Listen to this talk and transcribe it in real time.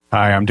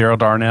Hi, I'm Daryl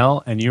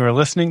Darnell, and you are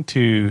listening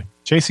to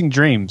Chasing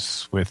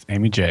Dreams with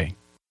Amy J.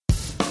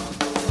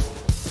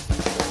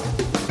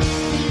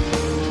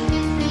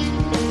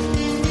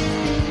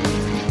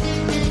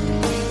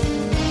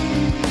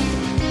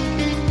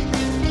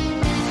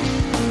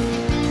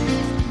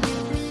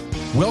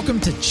 Welcome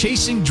to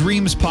Chasing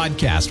Dreams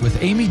podcast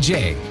with Amy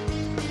J.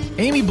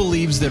 Amy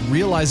believes that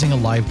realizing a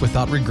life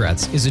without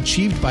regrets is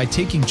achieved by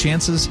taking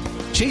chances,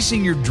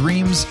 chasing your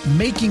dreams,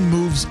 making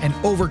moves, and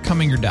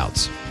overcoming your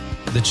doubts.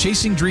 The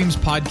Chasing Dreams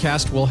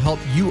podcast will help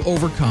you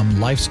overcome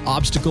life's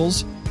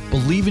obstacles,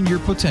 believe in your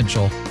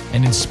potential,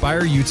 and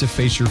inspire you to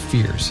face your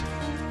fears.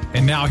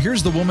 And now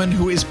here's the woman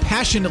who is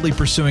passionately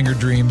pursuing her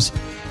dreams,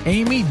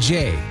 Amy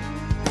J.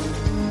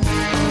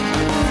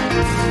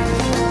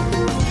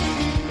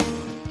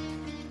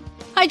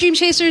 Hi, Dream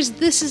Chasers.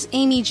 This is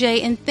Amy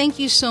J, and thank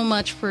you so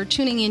much for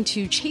tuning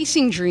into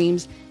Chasing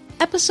Dreams,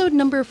 episode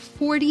number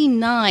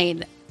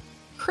 49.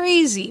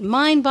 Crazy,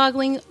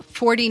 mind-boggling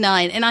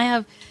 49. And I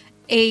have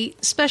a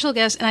special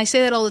guest, and I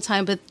say that all the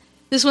time, but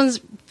this one's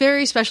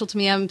very special to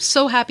me. I'm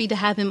so happy to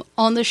have him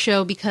on the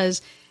show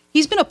because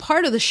he's been a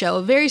part of the show,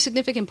 a very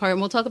significant part, and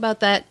we'll talk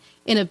about that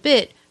in a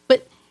bit.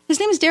 But his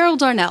name is Daryl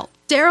Darnell.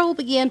 Daryl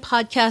began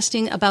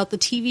podcasting about the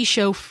TV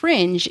show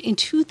Fringe in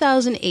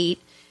 2008,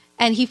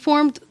 and he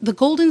formed the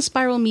Golden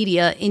Spiral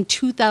Media in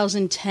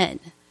 2010.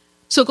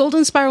 So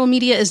Golden Spiral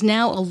Media is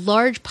now a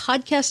large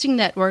podcasting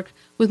network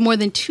with more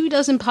than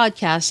 24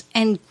 podcasts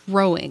and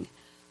growing.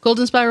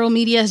 Golden Spiral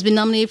Media has been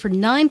nominated for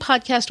 9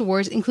 podcast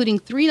awards, including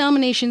 3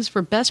 nominations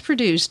for Best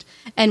Produced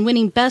and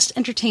winning Best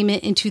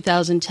Entertainment in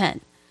 2010.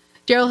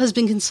 Daryl has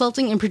been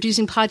consulting and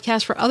producing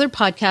podcasts for other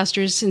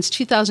podcasters since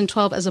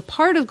 2012 as a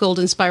part of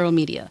Golden Spiral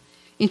Media.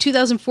 In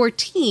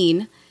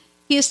 2014,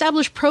 he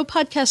established Pro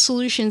Podcast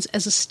Solutions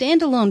as a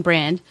standalone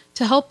brand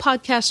to help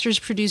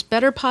podcasters produce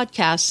better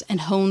podcasts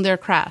and hone their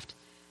craft.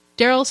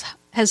 Daryl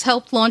has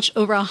helped launch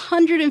over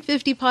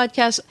 150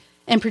 podcasts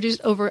and produced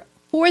over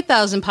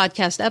 4,000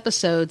 podcast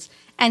episodes,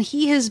 and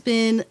he has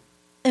been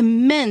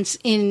immense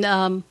in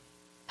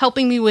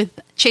helping me with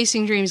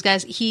Chasing Dreams,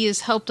 guys. He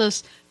has helped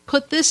us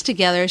put this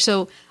together.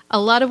 So a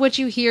lot of what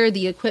you hear,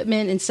 the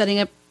equipment and setting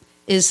up,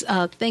 is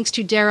thanks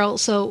to Daryl.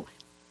 So,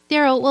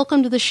 Daryl,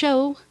 welcome to the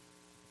show.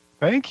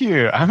 Thank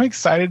you. I'm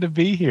excited to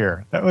be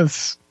here. That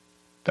was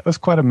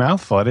quite a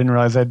mouthful. I didn't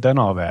realize I'd done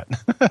all that.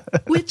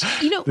 Which,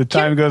 the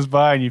time goes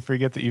by and you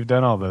forget that you've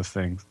done all those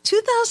things.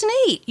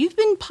 2008. You've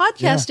been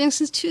podcasting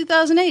since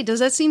 2008. Does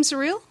that seem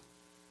surreal?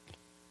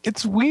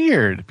 It's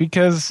weird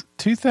because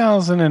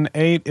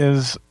 2008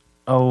 is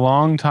a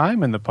long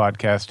time in the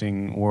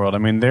podcasting world. I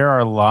mean, there are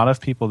a lot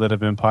of people that have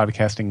been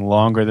podcasting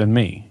longer than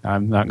me.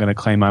 I'm not going to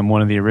claim I'm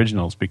one of the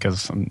originals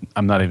because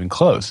I'm not even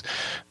close.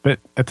 But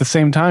at the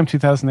same time,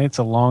 2008 is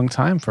a long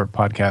time for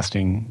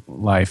podcasting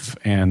life,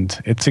 and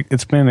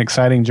it's been an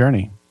exciting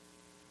journey.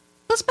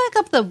 Let's back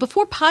up, though.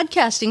 Before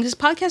podcasting, because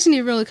podcasting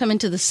didn't really come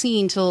into the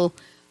scene till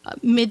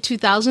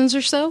mid-2000s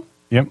or so.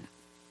 Yep.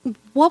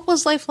 What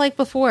was life like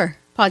before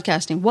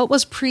podcasting? What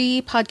was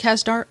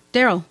pre-podcast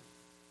Daryl?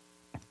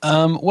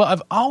 Well,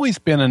 I've always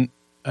been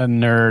a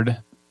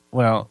nerd.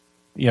 Well,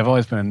 yeah, I've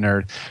always been a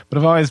nerd, but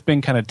I've always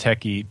been kind of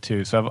techie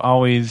too. So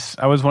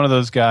I was one of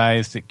those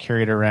guys that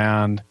carried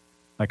around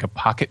like a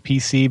pocket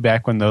PC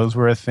back when those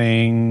were a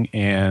thing,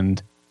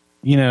 and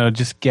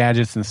just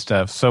gadgets and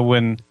stuff. So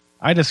when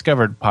I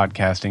discovered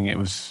podcasting,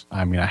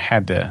 I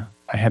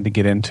had to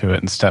get into it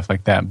and stuff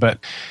like that. But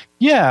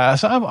yeah,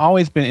 so I've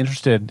always been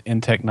interested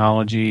in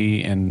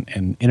technology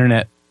and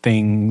internet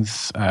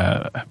things,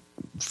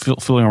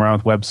 fooling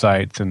around with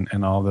websites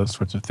and all those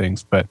sorts of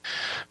things. But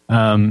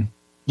it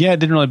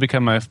didn't really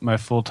become my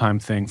full-time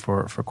thing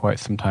for quite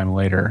some time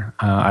later.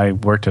 I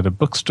worked at a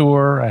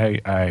bookstore.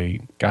 I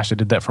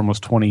did that for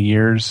almost 20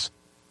 years.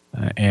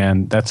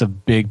 And that's a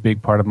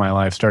big part of my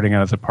life, starting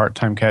out as a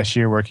part-time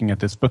cashier working at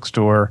this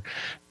bookstore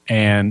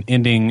and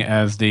ending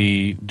as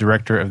the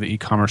director of the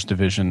e-commerce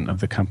division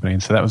of the company.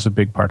 And so that was a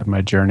big part of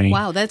my journey.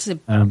 Wow, that's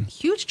a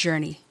huge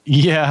journey.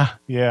 Yeah.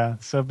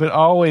 So, but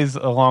always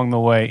along the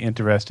way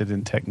interested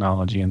in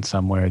technology in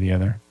some way or the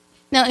other.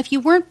 Now, if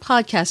you weren't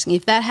podcasting,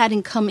 if that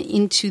hadn't come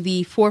into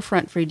the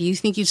forefront for you, do you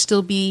think you'd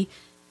still be,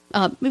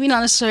 maybe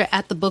not necessarily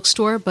at the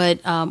bookstore, but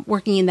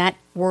working in that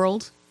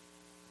world?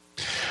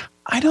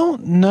 I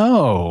don't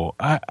know.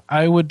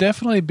 I would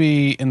definitely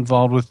be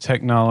involved with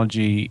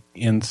technology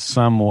in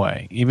some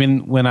way.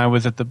 Even when I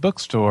was at the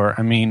bookstore,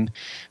 I mean,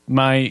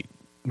 my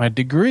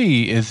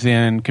degree is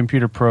in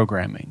computer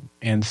programming,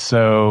 and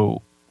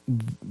so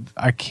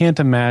I can't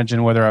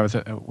imagine whether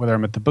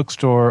I'm at the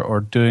bookstore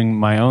or doing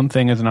my own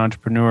thing as an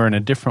entrepreneur in a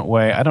different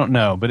way. I don't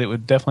know, but it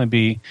would definitely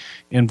be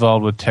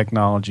involved with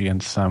technology in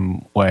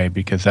some way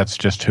because that's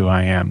just who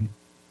I am.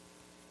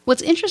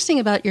 What's interesting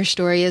about your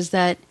story is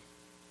that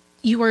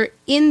you were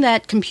in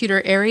that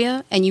computer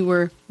area and you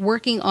were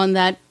working on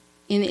that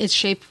in its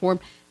shape form.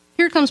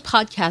 Here comes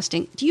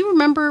podcasting. Do you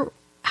remember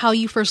how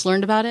you first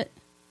learned about it?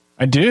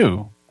 I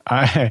do.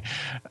 I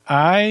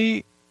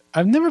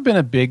I've never been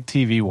a big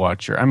TV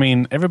watcher. I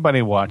mean,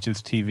 everybody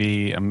watches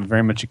TV. I'm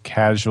very much a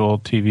casual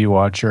TV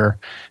watcher.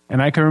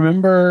 And I can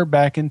remember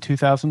back in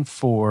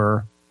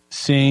 2004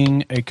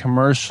 seeing a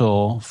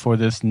commercial for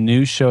this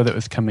new show that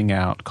was coming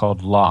out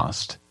called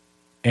Lost.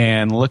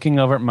 And looking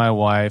over at my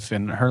wife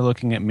and her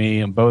looking at me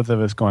and both of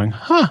us going,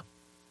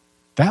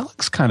 that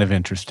looks kind of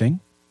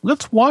interesting.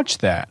 Let's watch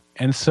that.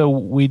 And so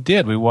we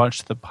did. We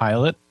watched the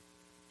pilot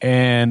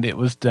and it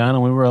was done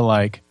and we were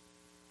like,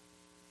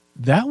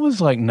 that was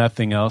like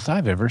nothing else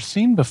I've ever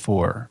seen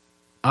before.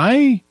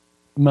 I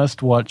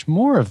must watch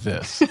more of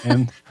this.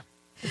 And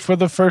for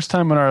the first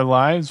time in our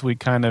lives, we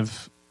kind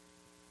of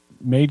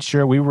made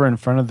sure we were in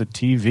front of the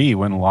TV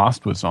when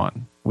Lost was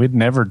on. We'd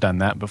never done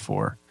that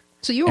before.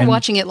 So you were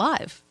watching it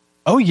live?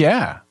 Oh,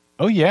 yeah.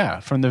 Oh, yeah.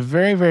 From the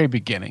very, very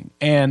beginning.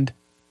 And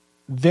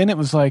then it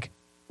was like,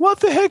 what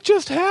the heck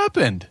just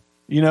happened?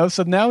 You know,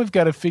 so now we've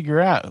got to figure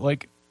out,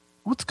 like,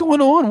 what's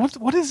going on?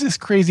 What is this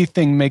crazy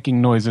thing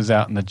making noises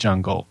out in the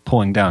jungle,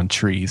 pulling down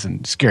trees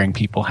and scaring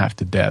people half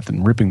to death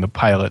and ripping the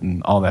pilot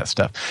and all that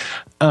stuff?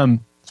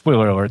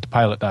 Spoiler alert, the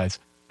pilot dies.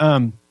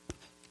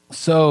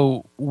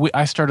 So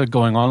I started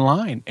going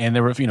online, and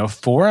there were,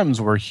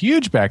 forums were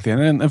huge back then,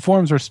 and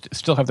forums are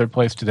still have their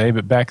place today,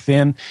 but back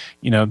then,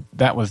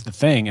 that was the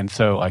thing. And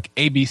so like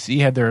ABC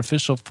had their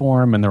official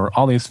forum, and there were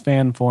all these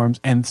fan forums,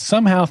 and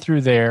somehow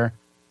through there,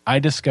 I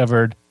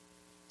discovered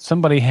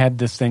somebody had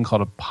this thing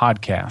called a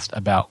podcast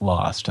about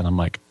Lost, and I'm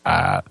like,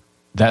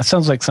 that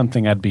sounds like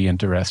something I'd be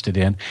interested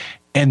in.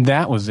 And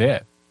that was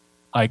it.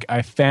 Like,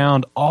 I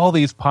found all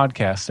these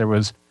podcasts. There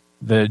was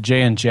the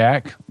Jay and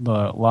Jack,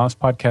 the Lost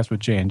podcast with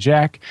Jay and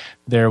Jack.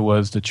 There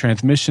was the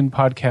Transmission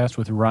podcast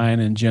with Ryan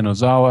and Jen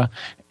Ozawa.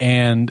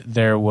 And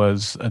there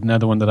was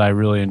another one that I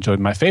really enjoyed.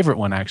 My favorite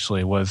one,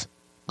 actually, was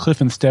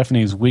Cliff and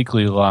Stephanie's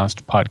weekly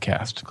Lost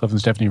podcast, Cliff and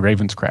Stephanie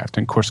Ravenscraft.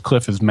 And, of course,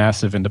 Cliff is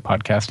massive into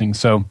podcasting.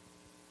 So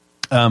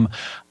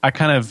I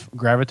kind of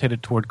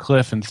gravitated toward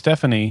Cliff and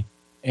Stephanie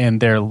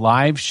and their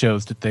live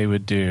shows that they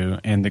would do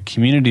and the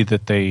community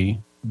that they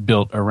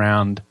built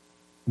around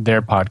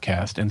their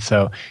podcast. And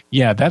so,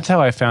 yeah, that's how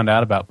I found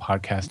out about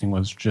podcasting,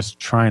 was just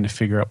trying to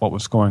figure out what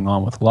was going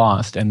on with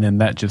Lost. And then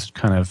that just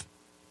kind of,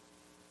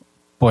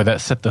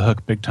 that set the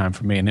hook big time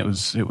for me. And it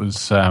was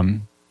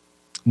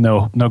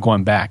no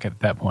going back at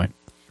that point.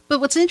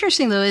 But what's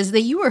interesting, though, is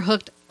that you were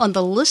hooked on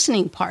the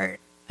listening part.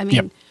 I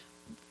mean,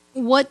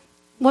 What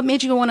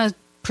made you want to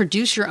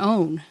produce your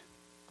own?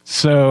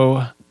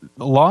 So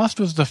Lost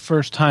was the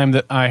first time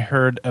that I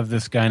heard of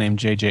this guy named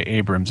J.J.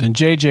 Abrams. And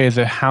J.J. is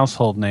a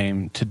household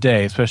name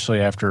today,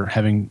 especially after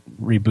having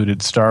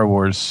rebooted Star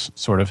Wars,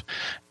 sort of.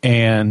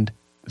 And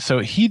so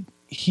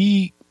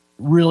he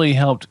really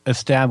helped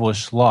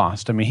establish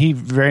Lost. I mean, he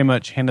very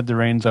much handed the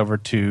reins over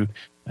to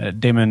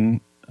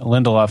Damon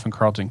Lindelof and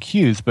Carlton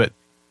Cuse, but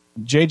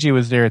J.J.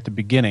 was there at the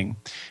beginning.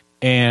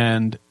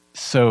 And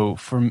so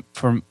from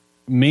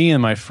me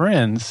and my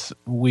friends,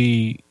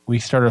 we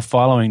started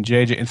following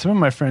JJ, and some of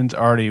my friends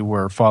already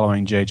were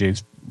following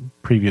JJ's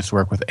previous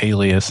work with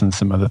Alias and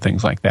some other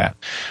things like that.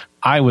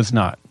 I was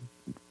not.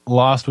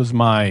 Lost was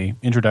my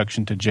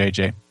introduction to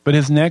JJ, but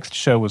his next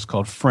show was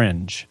called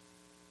Fringe.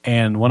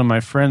 And one of my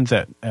friends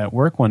at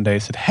work one day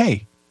said,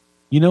 hey,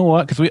 you know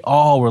what? Because we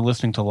all were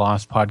listening to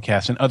Lost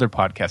podcasts and other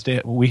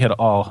podcasts. We had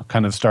all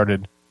kind of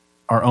started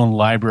our own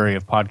library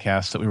of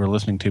podcasts that we were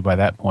listening to by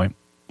that point.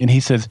 And he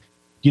says,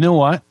 you know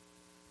what?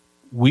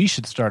 We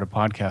should start a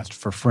podcast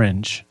for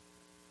Fringe.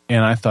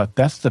 And I thought,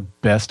 that's the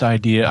best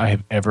idea I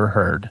have ever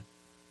heard.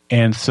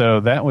 And so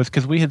that was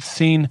because we had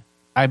seen,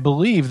 I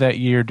believe that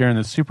year during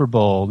the Super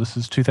Bowl, this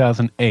is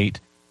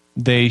 2008,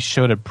 they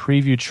showed a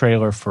preview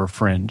trailer for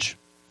Fringe.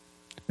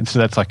 And so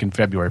that's like in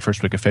February,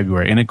 first week of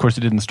February. And of course,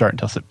 it didn't start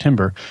until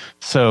September.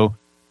 So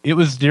it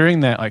was during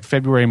that like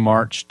February,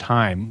 March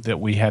time that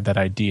we had that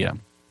idea.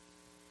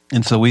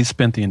 And so we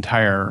spent the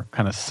entire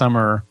kind of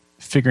summer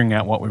figuring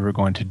out what we were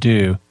going to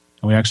do.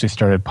 And we actually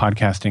started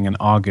podcasting in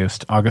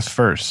August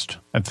 1st,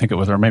 I think it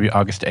was, or maybe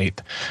August 8th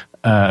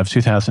of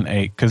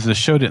 2008, because the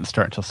show didn't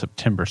start until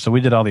September. So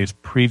we did all these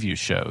preview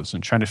shows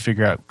and trying to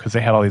figure out, because they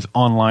had all these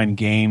online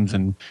games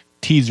and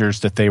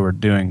teasers that they were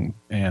doing.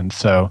 And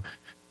so,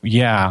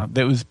 yeah,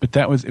 it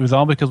was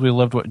all because we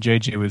loved what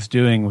JJ was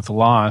doing with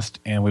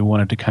Lost, and we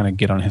wanted to kind of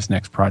get on his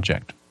next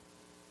project.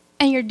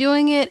 And you're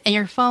doing it, and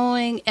you're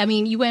following. I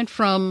mean, you went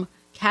from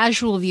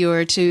casual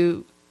viewer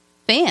to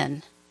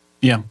fan.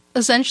 Yeah.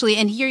 Essentially.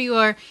 And here you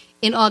are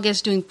in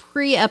August doing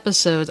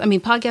pre-episodes. I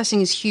mean, podcasting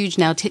is huge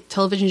now.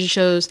 Television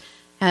shows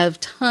have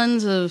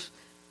tons of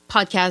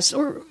podcasts,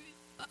 or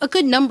a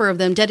good number of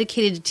them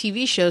dedicated to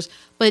TV shows.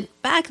 But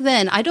back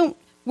then,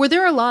 were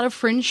there a lot of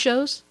Fringe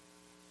shows?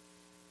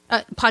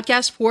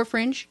 Podcasts for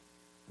Fringe?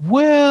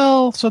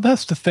 Well, so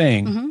that's the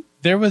thing. Mm-hmm.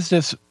 There was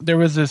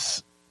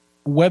this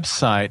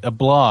website, a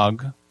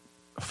blog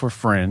for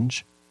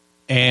Fringe,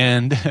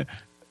 and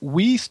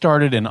we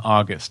started in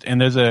August, and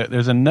there's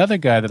another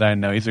guy that I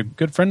know. He's a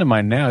good friend of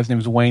mine now. His name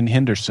is Wayne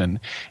Henderson,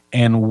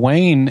 and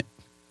Wayne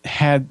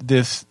had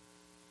this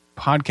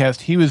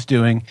podcast he was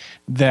doing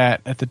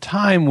that at the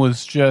time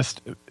was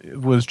just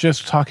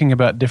talking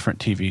about different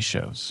TV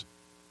shows.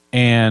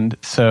 And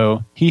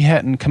so he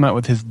hadn't come out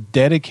with his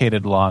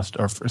dedicated Fringe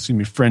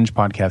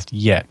podcast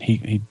yet.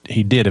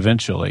 He did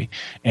eventually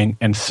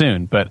and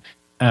soon. But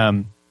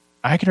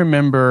I can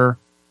remember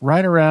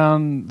right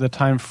around the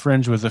time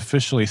Fringe was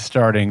officially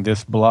starting,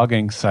 this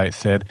blogging site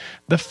said,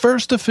 the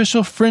first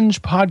official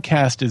Fringe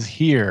podcast is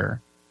here.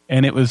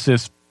 And it was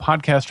this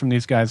podcast from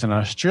these guys in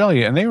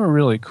Australia, and they were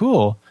really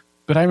cool.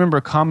 But I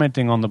remember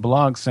commenting on the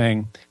blog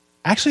saying,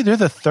 actually, they're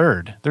the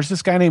third. There's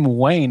this guy named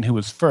Wayne who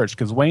was first,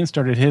 because Wayne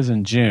started his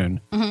in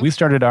June. Mm-hmm. We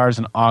started ours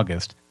in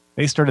August.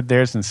 They started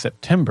theirs in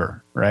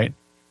September, right?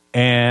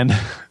 And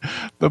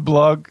the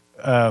blog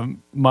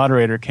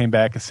moderator came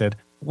back and said,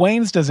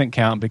 Wayne's doesn't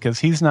count because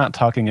he's not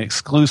talking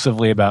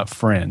exclusively about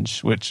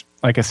Fringe, which,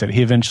 like I said,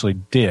 he eventually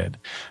did.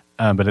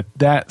 But at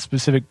that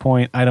specific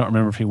point, I don't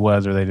remember if he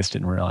was or they just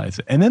didn't realize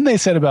it. And then they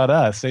said about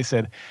us, they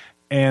said,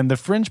 and the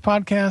Fringe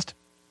podcast,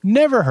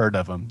 never heard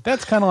of them.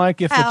 That's kind of like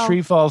if a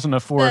tree falls in a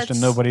forest and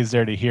nobody's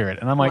there to hear it.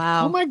 And I'm like,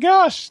 wow. Oh my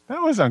gosh,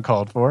 that was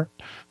uncalled for.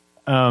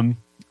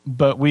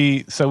 But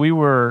we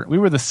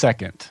were the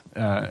second,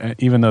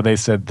 even though they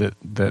said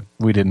that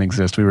we didn't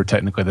exist. We were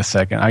technically the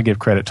second. I give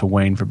credit to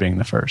Wayne for being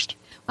the first.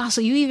 Wow,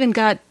 so you even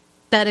got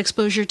that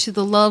exposure to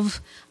the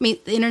love. I mean,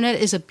 the internet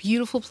is a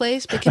beautiful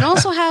place, but can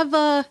also have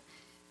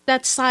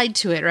that side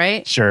to it,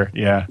 right? Sure,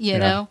 yeah. You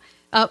know?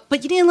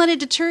 But you didn't let it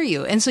deter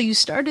you. And so you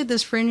started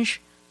this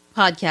Fringe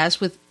podcast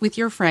with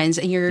your friends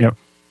and your. Yep.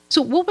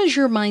 So what was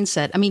your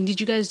mindset? I mean, did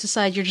you guys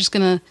decide you're just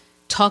going to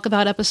talk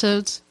about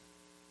episodes?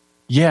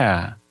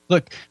 Yeah.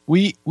 Look,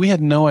 we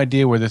had no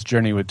idea where this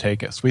journey would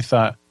take us. We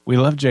thought, we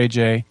love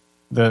JJ.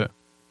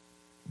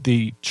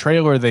 The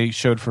trailer they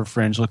showed for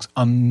Fringe looks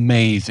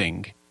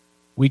amazing.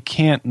 We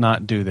can't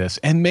not do this.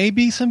 And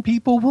maybe some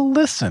people will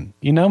listen.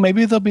 You know,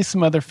 maybe there'll be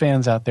some other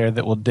fans out there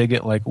that will dig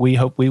it like we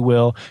hope we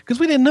will, because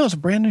we didn't know it's a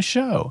brand new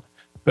show.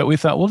 But we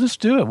thought, we'll just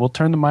do it. We'll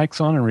turn the mics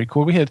on and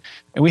record.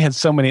 We had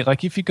so many,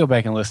 like if you go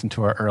back and listen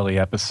to our early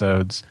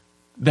episodes,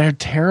 they're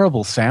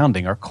terrible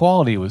sounding. Our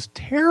quality was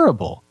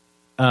terrible.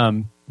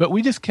 But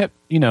we just kept,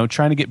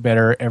 trying to get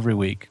better every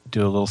week,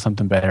 do a little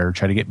something better,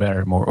 try to get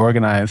better, more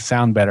organized,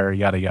 sound better,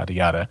 yada, yada,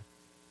 yada.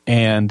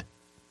 And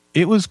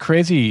it was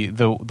crazy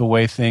the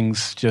way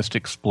things just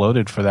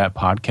exploded for that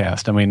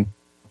podcast. I mean,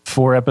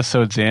 4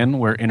 episodes in,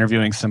 we're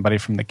interviewing somebody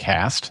from the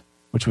cast,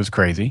 which was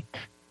crazy.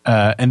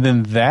 And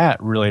then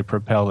that really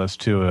propelled us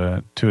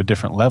to a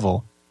different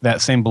level. That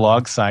same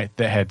blog site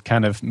that had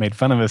kind of made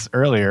fun of us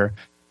earlier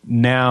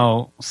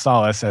now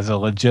saw us as a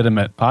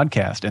legitimate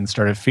podcast and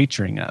started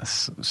featuring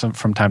us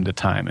from time to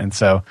time. And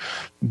so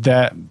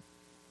that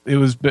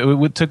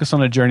it took us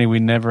on a journey we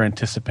never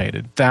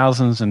anticipated.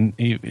 Thousands and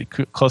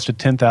close to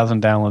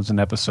 10,000 downloads an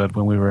episode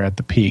when we were at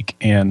the peak.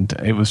 And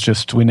it was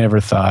just, we never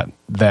thought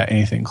that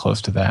anything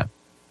close to that.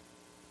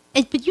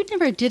 But you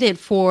never did it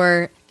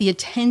for the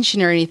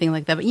attention or anything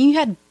like that. But you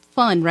had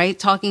fun, right?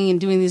 Talking and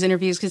doing these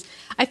interviews. Because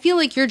I feel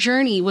like your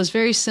journey was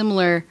very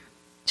similar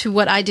to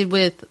what I did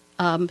with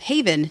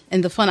Haven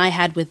and the fun I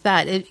had with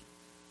that.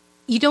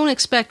 You don't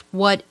expect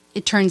what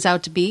it turns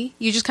out to be.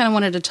 You just kind of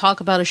wanted to talk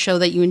about a show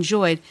that you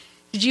enjoyed.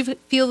 Did you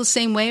feel the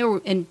same way,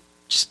 and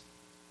just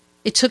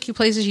it took you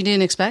places you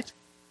didn't expect?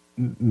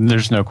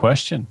 There's no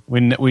question.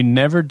 We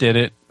never did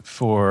it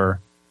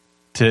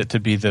to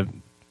be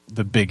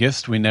the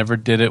biggest. We never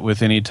did it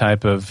with any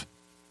type of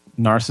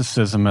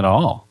narcissism at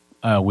all.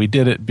 We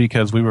did it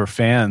because we were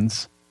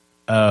fans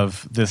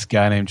of this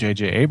guy named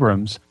J.J.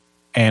 Abrams,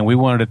 and we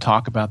wanted to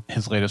talk about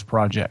his latest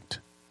project.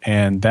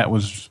 And that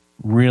was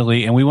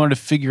really, and we wanted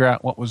to figure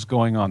out what was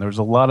going on. There was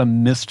a lot of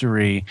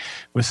mystery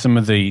with some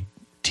of the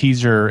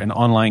teaser and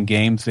online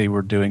games they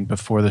were doing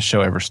before the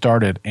show ever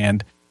started.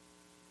 And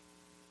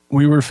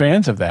we were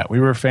fans of that. We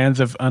were fans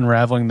of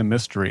unraveling the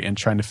mystery and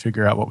trying to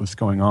figure out what was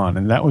going on.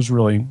 And that was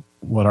really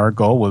what our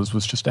goal was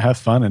just to have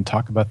fun and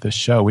talk about this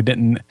show. We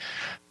didn't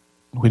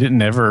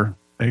ever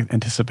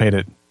anticipate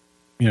it,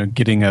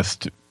 getting us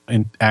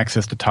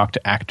access to talk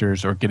to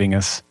actors or getting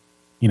us,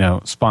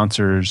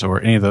 sponsors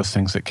or any of those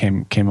things that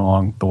came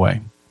along the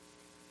way.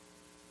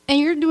 And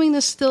you're doing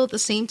this still at the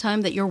same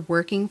time that you're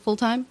working full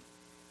time?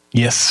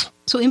 Yes.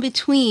 So in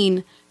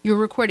between you're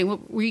recording,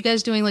 what were you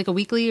guys doing, like a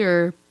weekly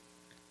or?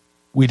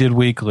 We did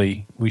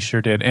weekly. We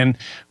sure did. And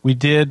we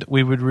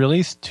would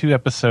release 2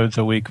 episodes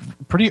a week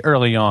pretty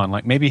early on,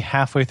 like maybe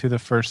halfway through the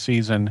first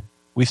season.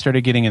 We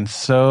started getting in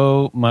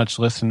so much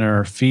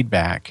listener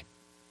feedback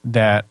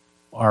that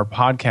our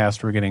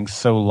podcasts were getting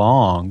so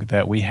long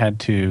that we had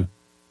to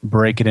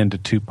break it into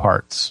 2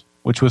 parts,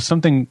 which was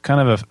something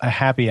kind of a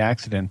happy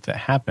accident that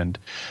happened.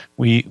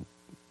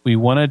 We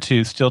wanted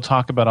to still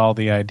talk about all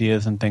the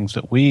ideas and things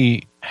that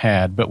we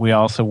had, but we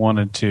also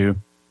wanted to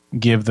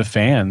give the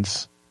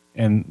fans,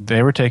 and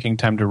they were taking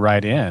time to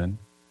write in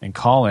and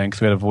call in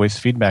because we had a voice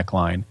feedback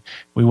line.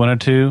 We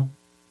wanted to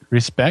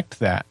respect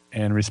that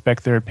and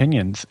respect their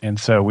opinions. And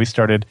so we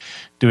started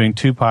doing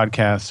 2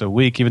 podcasts a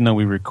week. Even though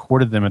we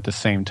recorded them at the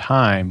same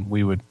time,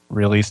 we would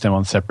release them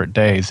on separate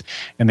days.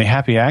 And the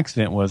happy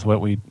accident was what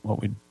we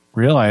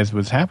realized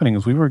was happening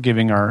is we were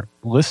giving our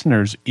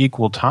listeners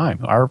equal time.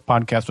 Our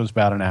podcast was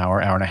about an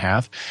hour, hour and a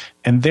half,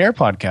 and their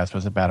podcast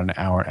was about an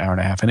hour, hour and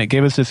a half. And it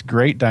gave us this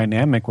great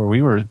dynamic where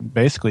we were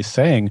basically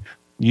saying,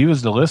 you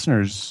as the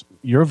listeners,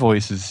 your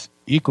voice is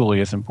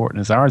equally as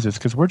important as ours is,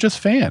 because we're just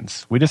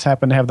fans. We just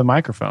happen to have the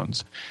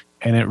microphones.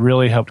 And it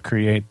really helped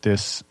create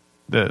this,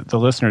 the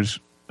listeners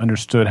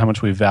understood how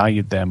much we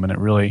valued them, and it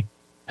really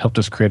helped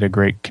us create a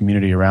great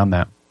community around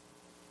that.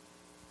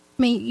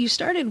 I mean, you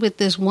started with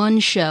this one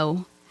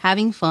show,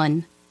 having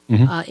fun,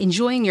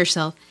 enjoying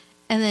yourself,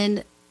 and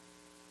then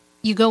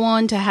you go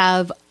on to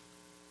have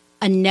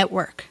a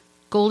network,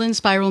 Golden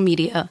Spiral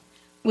Media,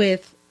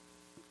 with,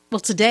 well,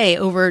 today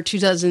over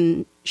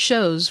 2,000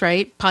 shows,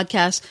 right?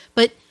 Podcasts.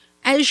 But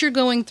as you're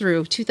going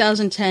through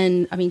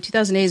 2010,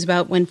 2008 is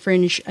about when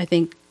Fringe, I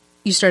think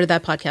you started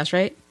that podcast,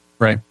 right?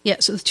 Right. Yeah.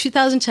 So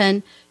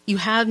 2010, you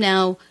have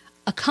now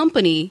a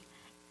company,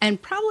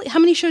 and probably, how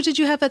many shows did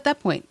you have at that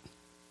point?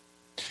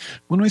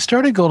 When we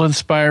started Golden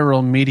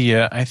Spiral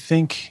Media, I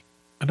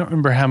don't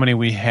remember how many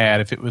we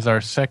had, if it was our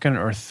second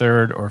or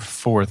third or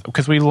fourth,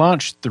 because we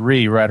launched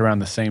 3 right around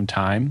the same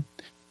time.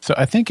 So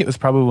I think it was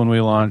probably when we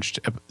launched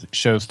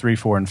shows 3,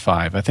 4, and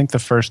 5. I think the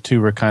first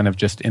 2 were kind of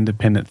just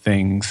independent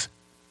things.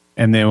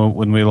 And then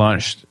when we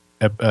launched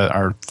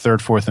our 3rd,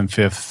 4th, and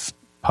 5th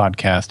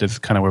podcast, it's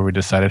kind of where we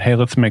decided, hey,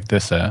 let's make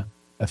this a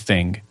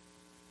thing.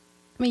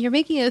 I mean, you're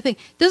making it a thing.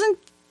 Doesn't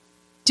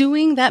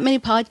doing that many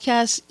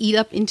podcasts eat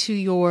up into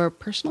your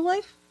personal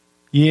life?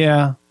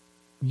 Yeah,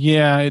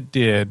 it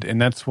did.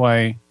 And that's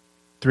why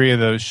 3 of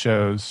those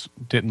shows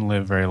didn't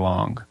live very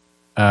long.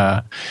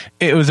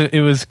 It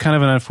was kind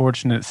of an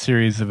unfortunate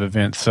series of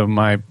events. So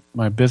my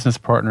business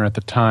partner at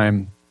the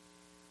time,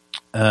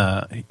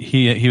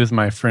 he was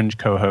my Fringe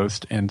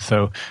co-host, and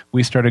so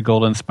we started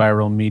Golden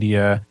Spiral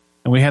Media,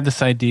 and we had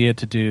this idea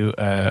to do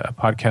a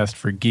podcast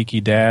for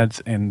geeky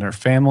dads and their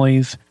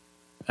families,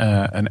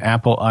 an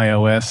Apple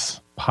iOS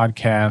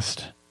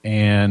podcast,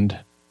 and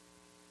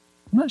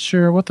I'm not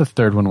sure what the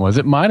third one was.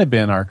 It might have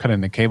been our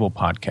Cutting the Cable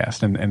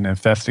podcast, and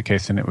if that's the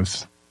case, then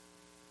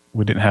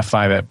we didn't have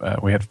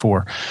 5, we had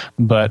 4.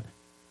 But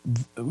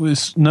it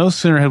was no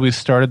sooner had we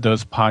started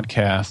those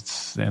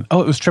podcasts, and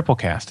it was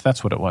Triplecast.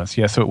 That's what it was.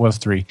 Yeah, so it was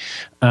 3.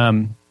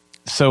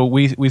 So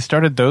we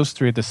started those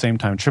 3 at the same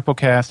time: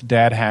 Triplecast,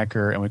 Dad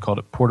Hacker, and we called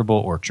it Portable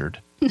Orchard.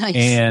 Nice.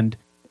 And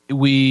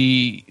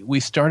we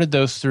started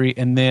those 3,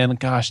 and then,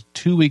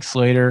 2 weeks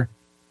later,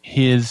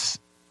 his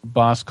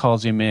boss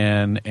calls him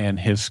in, and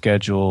his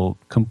schedule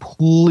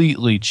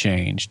completely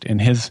changed,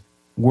 and his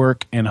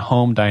work and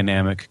home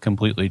dynamic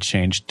completely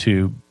changed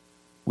too.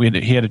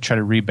 He had to try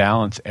to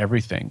rebalance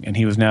everything, and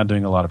he was now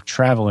doing a lot of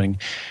traveling.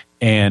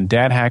 And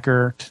Dad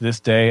Hacker, to this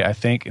day, I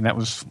think, and that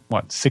was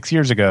 6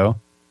 years ago,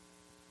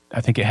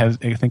 I think it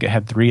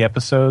had 3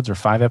 episodes or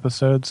 5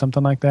 episodes,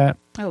 something like that.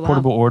 Oh, wow.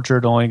 Portable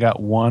Orchard only got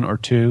 1 or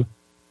 2,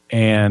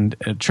 and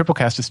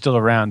Triplecast is still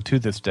around to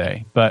this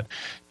day. But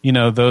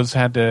those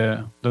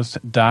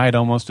died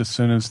almost as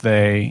soon as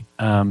they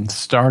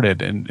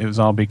started, and it was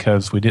all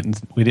because we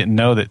didn't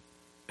know that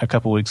a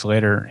couple weeks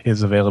later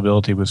his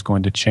availability was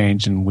going to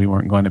change, and we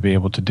weren't going to be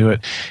able to do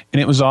it.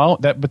 And it was all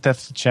that. But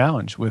that's the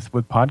challenge with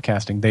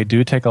podcasting. They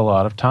do take a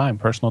lot of time,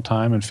 personal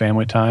time and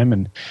family time,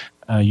 and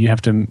you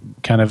have to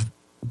kind of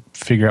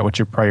figure out what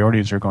your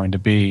priorities are going to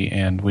be.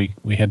 And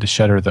we had to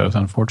shutter those,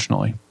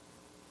 unfortunately.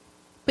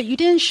 But you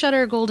didn't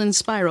shutter Golden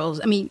Spirals.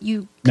 I mean,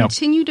 you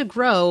continue to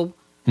grow,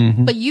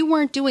 but you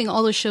weren't doing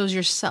all the shows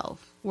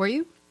yourself, were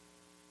you?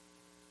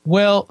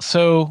 Well,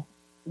 so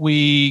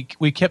we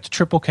kept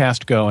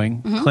Triplecast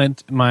going.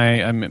 Clint,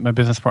 my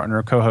business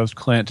partner, co-host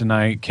Clint, and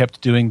I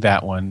kept doing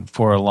that one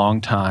for a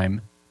long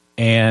time,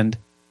 and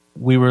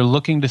we were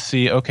looking to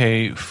see,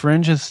 okay,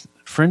 Fringe is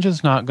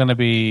not going to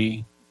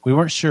be. We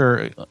weren't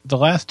sure. The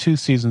last 2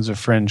 seasons of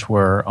Fringe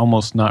were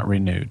almost not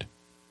renewed,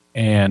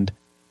 and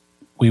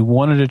we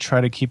wanted to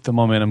try to keep the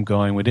momentum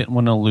going. We didn't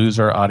want to lose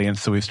our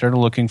audience, so we started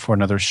looking for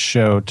another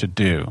show to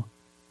do,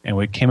 and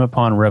we came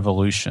upon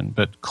Revolution,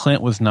 but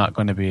Clint was not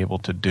going to be able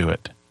to do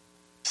it.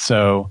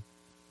 So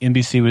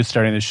NBC was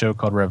starting a show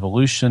called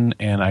Revolution,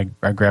 and I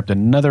grabbed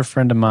another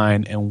friend of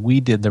mine, and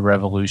we did the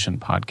Revolution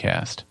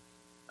podcast.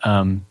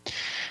 And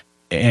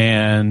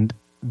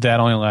that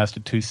only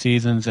lasted 2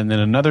 seasons, and then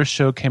another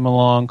show came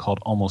along called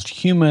Almost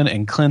Human,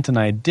 and Clint and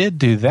I did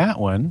do that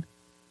one,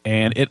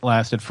 and it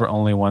lasted for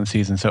only 1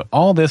 season. So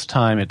all this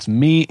time, it's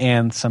me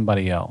and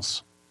somebody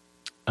else.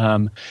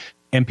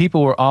 And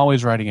people were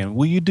always writing in,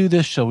 will you do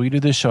this show? Will you do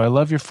this show? I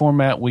love your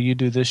format. Will you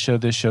do this show,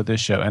 this show, this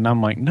show? And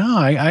I'm like, no,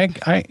 I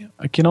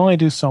can only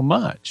do so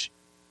much.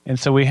 And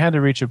so we had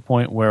to reach a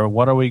point where,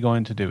 what are we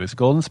going to do? Is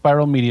Golden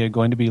Spiral Media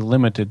going to be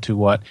limited to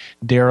what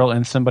Daryl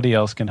and somebody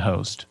else can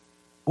host?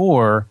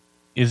 Or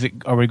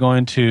are we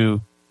going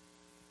to,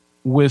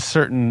 with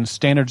certain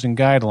standards and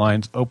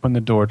guidelines, open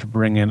the door to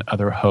bring in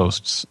other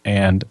hosts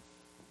and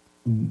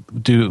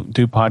do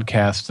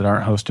podcasts that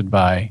aren't hosted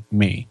by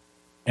me?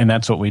 And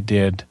that's what we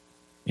did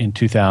in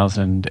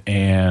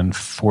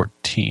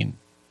 2014.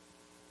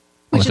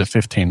 Or was it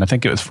 15? I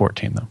think it was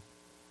 14, though.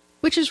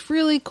 Which is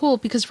really cool,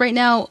 because right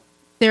now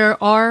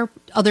there are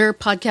other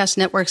podcast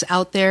networks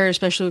out there,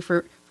 especially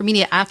for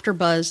media after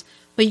Buzz,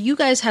 but you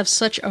guys have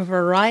such a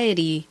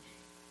variety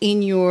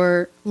in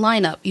your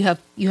lineup. You have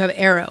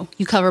Arrow,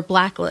 you cover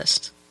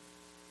Blacklist,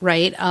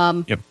 right?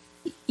 Yep.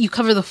 You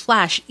cover The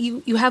Flash.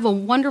 You have a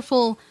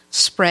wonderful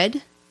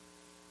spread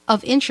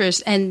of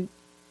interest, and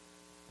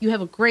you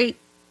have a great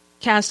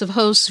cast of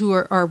hosts who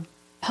are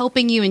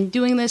helping you in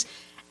doing this.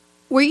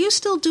 Were you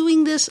still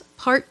doing this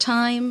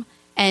part-time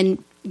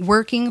and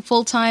working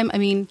full-time? I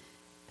mean,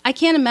 I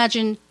can't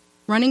imagine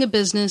running a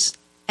business,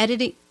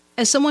 editing.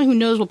 As someone who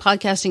knows what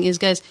podcasting is,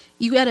 guys,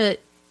 you got to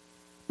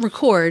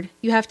record,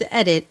 you have to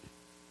edit.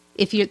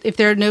 If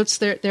there are notes,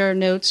 there are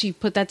notes. You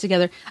put that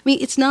together. I mean,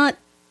 it's not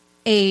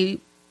a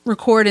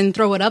record and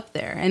throw it up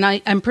there. And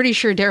I'm pretty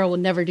sure Daryl would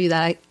never do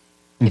that.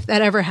 If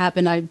that ever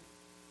happened,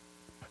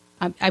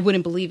 I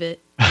wouldn't believe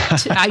it.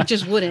 I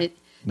just wouldn't,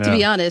 No. to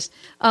be honest.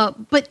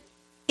 But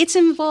it's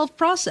an involved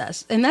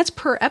process, and that's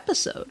per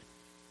episode.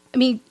 I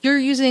mean, you're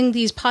using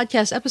these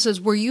podcast episodes.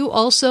 Were you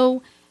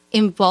also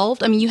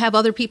involved? I mean, you have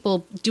other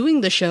people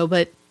doing the show,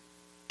 but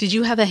did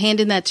you have a hand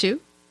in that too?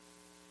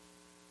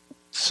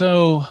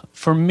 So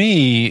for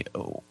me,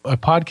 a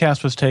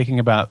podcast was taking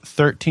about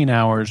 13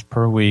 hours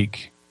per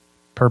week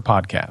per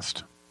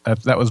podcast.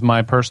 That was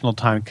my personal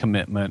time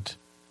commitment.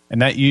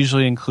 And that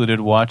usually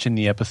included watching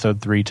the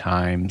episode 3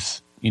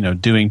 times,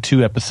 doing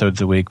 2 episodes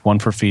a week, one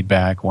for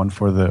feedback, one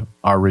for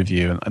our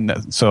review. And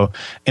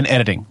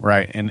editing,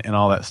 right? And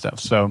all that stuff.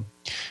 So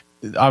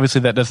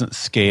obviously that doesn't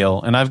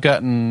scale. And I've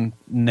got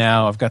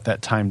that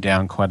time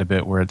down quite a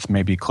bit where it's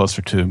maybe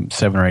closer to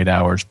 7 or 8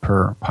 hours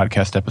per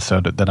podcast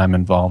episode that I'm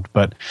involved.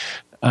 But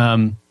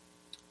the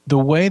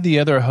way the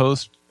other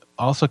host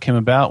also came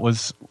about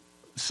was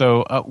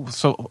so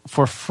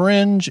for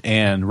Fringe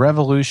and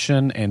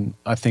Revolution, and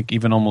I think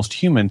even Almost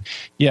Human,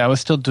 I was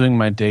still doing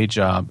my day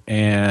job.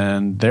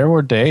 And there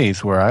were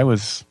days where I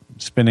was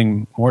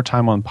spending more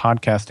time on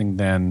podcasting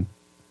than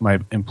my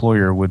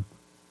employer would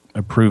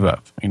approve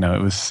of. It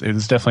was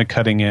definitely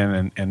cutting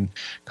in and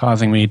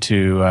causing me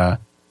to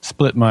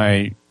split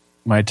my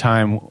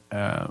time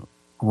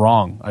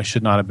wrong. I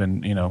should not have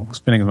been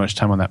spending as much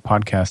time on that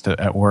podcast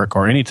at work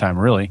or any time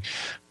really.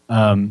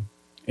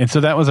 And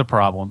so that was a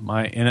problem.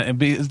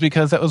 It's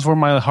because that was where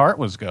my heart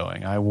was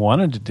going. I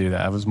wanted to do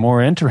that. I was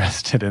more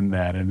interested in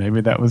that, and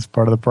maybe that was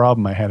part of the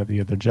problem I had at the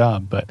other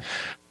job. But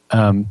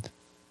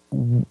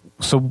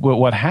so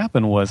what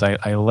happened was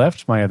I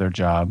left my other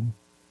job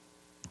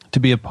to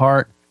be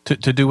to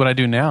do what I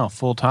do now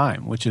full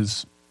time, which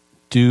is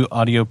do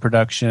audio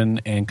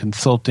production and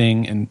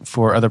consulting and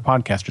for other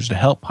podcasters to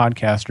help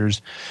podcasters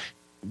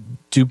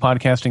do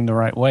podcasting the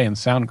right way and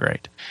sound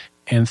great.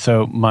 And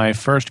so my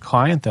first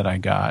client that I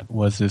got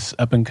was this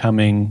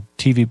up-and-coming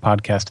TV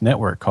podcast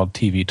network called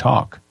TV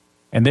Talk.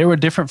 And they were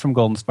different from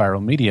Golden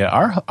Spiral Media.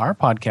 Our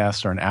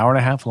podcasts are an hour and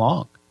a half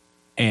long,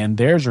 and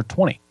theirs are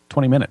 20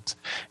 minutes.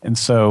 And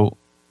so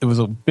it was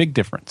a big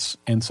difference.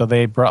 And so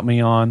they brought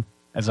me on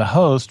as a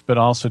host, but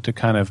also to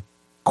kind of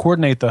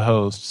coordinate the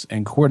hosts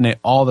and coordinate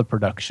all the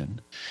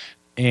production.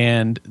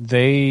 And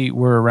they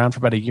were around for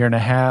about 1.5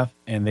 years,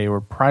 and they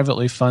were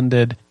privately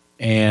funded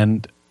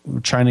and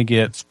trying to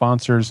get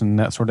sponsors and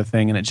that sort of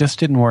thing. And it just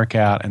didn't work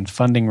out, and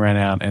funding ran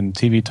out, and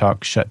TV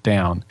Talk shut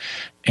down.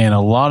 And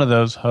a lot of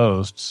those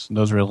hosts,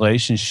 those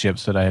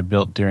relationships that I had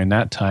built during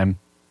that time,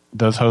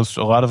 those hosts,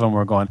 a lot of them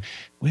were going,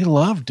 we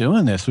love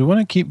doing this. We want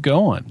to keep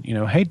going.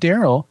 Hey,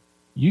 Daryl,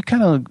 you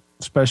kind of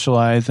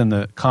specialize in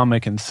the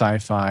comic and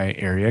sci-fi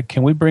area.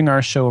 Can we bring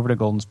our show over to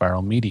Golden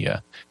Spiral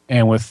Media?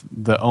 And with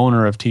the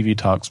owner of TV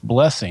Talk's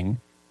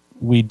blessing,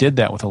 we did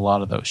that with a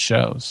lot of those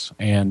shows.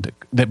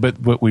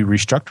 But we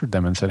restructured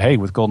them and said, hey,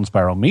 with Golden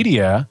Spiral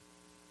Media,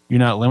 you're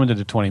not limited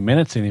to 20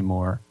 minutes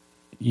anymore.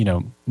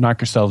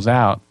 Knock yourselves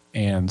out.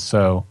 And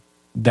so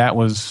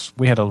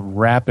we had a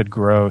rapid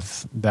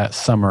growth that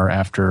summer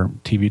after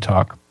TV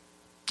Talk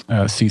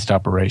ceased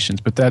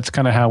operations. But that's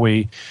kind of how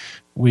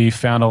we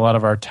found a lot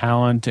of our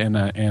talent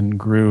and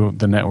grew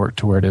the network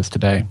to where it is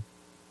today. I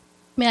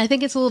mean, I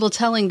think it's a little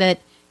telling that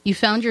you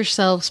found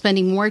yourself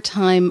spending more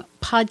time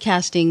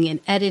podcasting and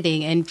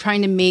editing and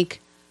trying to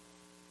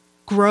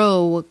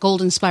grow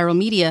Golden Spiral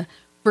Media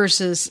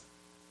versus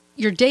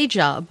your day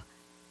job.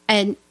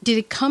 And did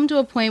it come to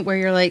a point where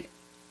you're like,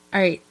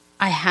 all right,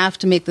 I have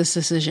to make this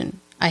decision.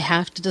 I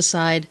have to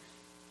decide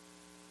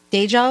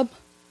day job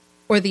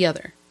or the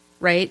other,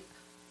 right?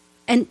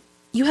 And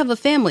you have a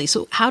family.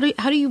 So how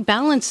do you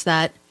balance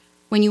that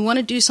when you want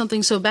to do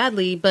something so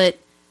badly? But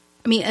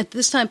I mean, at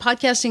this time,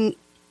 podcasting,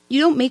 you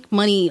don't make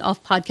money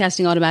off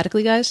podcasting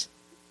automatically, guys.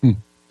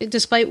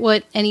 Despite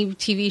what any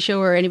TV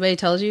show or anybody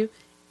tells you,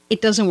 it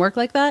doesn't work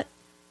like that.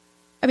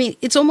 I mean,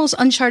 it's almost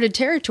uncharted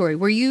territory.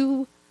 Were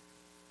you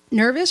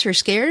nervous or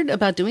scared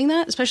about doing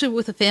that, especially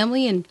with a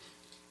family and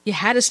you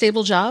had a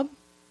stable job?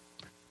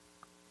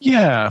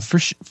 Yeah, for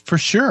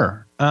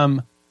sure.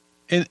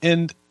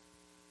 And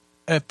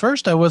at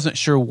first I wasn't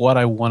sure what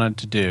I wanted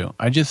to do.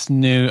 I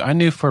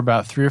knew for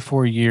about 3 or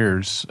 4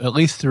 years, at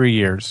least 3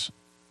 years,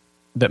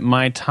 that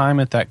my time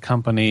at that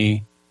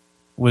company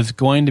was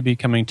going to be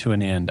coming to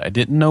an end. I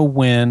didn't know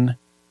when,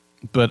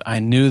 but I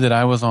knew that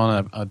I was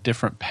on a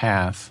different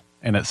path.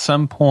 And at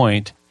some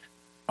point,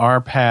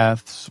 our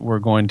paths were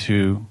going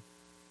to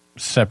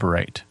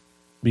separate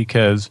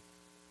because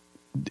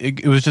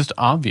it was just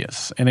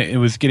obvious. And it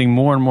was getting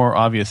more and more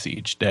obvious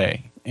each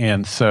day.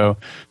 And so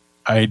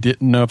I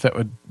didn't know if that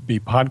would be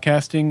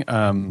podcasting.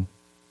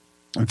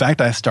 In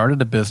fact, I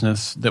started a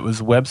business that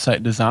was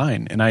website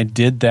design, and I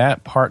did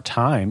that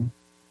part-time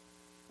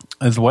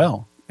as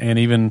well, and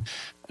even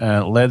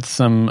led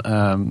some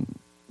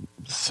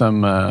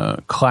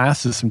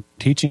classes, some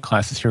teaching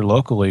classes here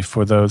locally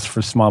for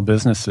small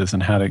businesses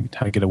and how to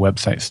get a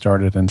website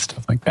started and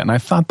stuff like that. And I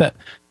thought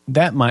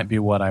that might be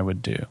what I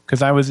would do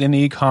because I was in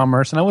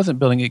e-commerce and I wasn't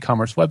building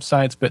e-commerce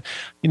websites, but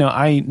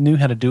I knew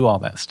how to do all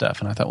that stuff.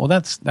 And I thought, well,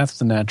 that's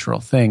the natural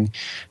thing.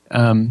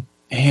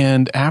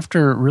 And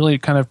after really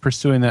kind of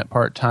pursuing that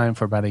part-time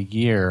for about a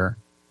year,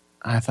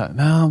 I thought,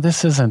 no,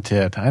 this isn't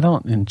it. I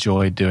don't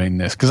enjoy doing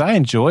this because I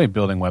enjoy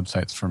building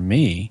websites for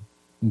me,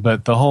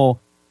 but the whole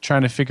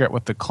trying to figure out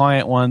what the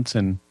client wants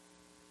and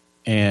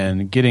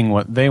getting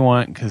what they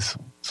want, because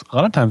a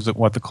lot of times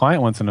what the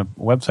client wants in a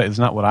website is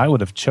not what I would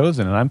have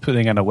chosen, and I'm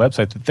putting on a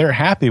website that they're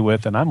happy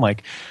with, and I'm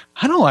like,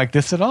 I don't like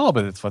this at all,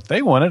 but it's what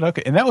they wanted.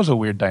 Okay, and that was a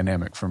weird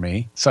dynamic for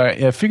me. So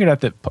I figured out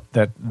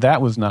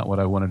that was not what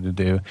I wanted to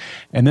do,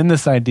 and then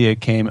this idea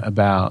came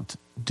about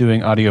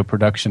doing audio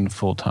production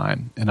full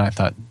time, and I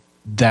thought,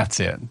 that's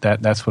it.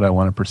 That's what I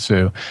want to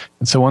pursue.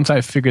 And so once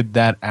I figured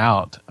that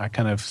out, I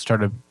kind of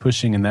started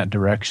pushing in that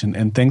direction,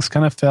 and things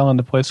kind of fell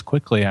into place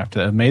quickly after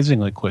that,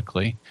 amazingly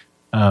quickly.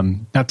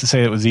 Not to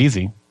say it was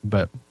easy,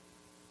 but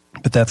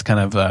that's kind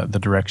of the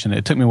direction.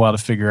 It took me a while to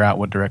figure out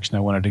what direction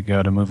I wanted to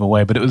go to move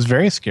away, but it was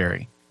very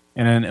scary.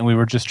 And we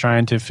were just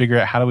trying to figure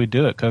out how do we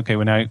do it. Okay,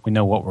 we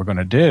know what we're going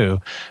to do,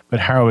 but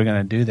how are we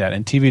going to do that?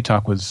 And TV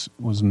Talk was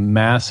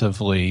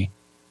massively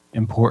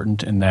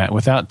important in that.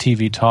 Without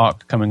TV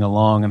Talk coming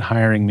along and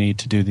hiring me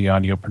to do the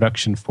audio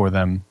production for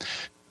them,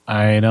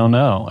 I don't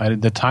know.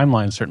 The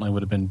timeline certainly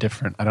would have been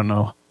different. I don't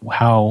know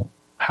how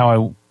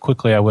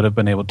quickly I would have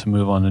been able to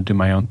move on and do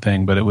my own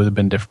thing, but it would have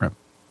been different.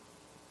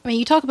 I mean,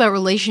 you talk about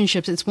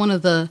relationships. It's one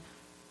of the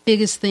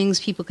biggest things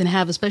people can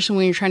have, especially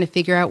when you're trying to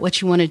figure out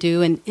what you want to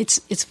do. And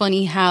it's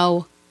funny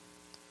how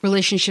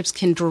relationships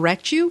can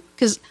direct you,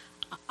 because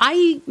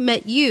I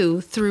met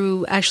you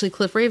through actually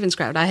Cliff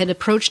Ravenscraft. I had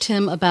approached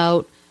him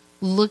about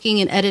looking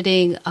and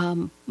editing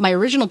my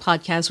original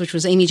podcast, which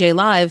was Amy J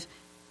Live,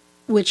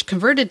 which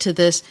converted to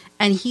this.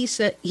 And he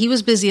said he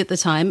was busy at the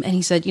time. And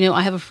he said,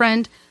 I have a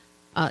friend,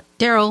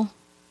 Daryl,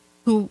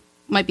 who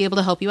might be able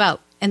to help you out.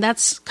 And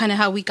that's kind of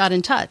how we got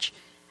in touch.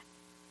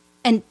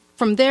 And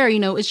from there,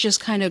 it's just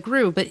kind of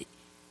grew. But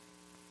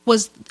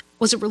was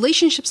it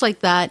relationships like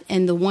that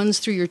and the ones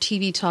through your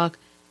TV Talk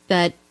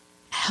that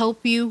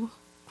help you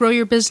grow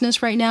your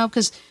business right now?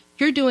 Because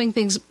you're doing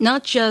things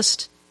not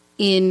just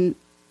in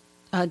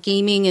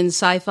gaming and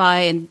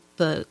sci-fi and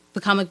the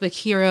Comic Book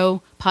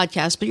Hero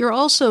podcast, but you're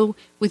also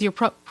with your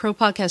Pro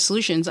Podcast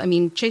Solutions. I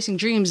mean, Chasing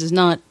Dreams is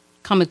not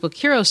Comic Book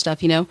Hero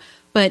stuff,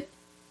 but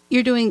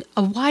you're doing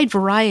a wide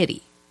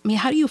variety. I mean,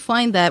 how do you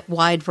find that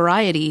wide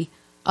variety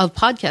of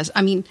podcasts?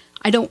 I mean,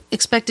 I don't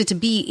expect it to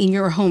be in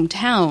your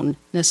hometown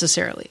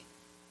necessarily.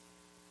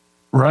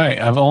 Right.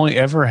 I've only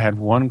ever had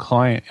one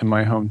client in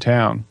my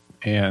hometown,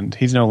 and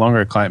he's no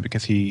longer a client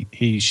because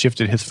he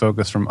shifted his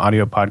focus from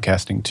audio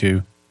podcasting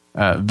to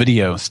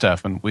video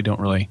stuff, and we don't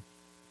really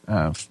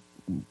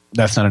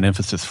that's not an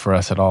emphasis for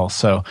us at all.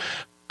 So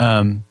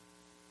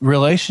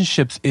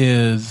relationships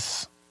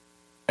is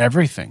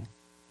everything.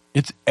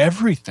 It's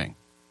everything.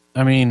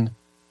 I mean,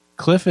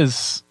 Cliff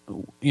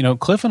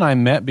and I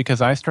met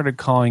because I started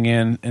calling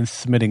in and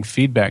submitting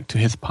feedback to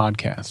his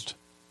podcast.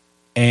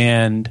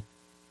 And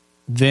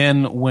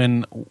then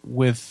when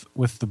with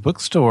the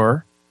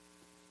bookstore,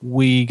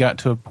 we got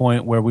to a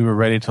point where we were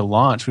ready to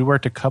launch. We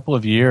worked a couple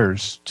of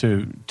years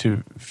to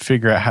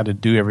figure out how to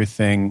do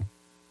everything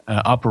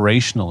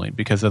operationally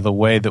because of the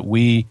way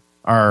that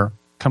our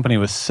company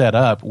was set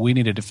up. We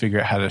needed to figure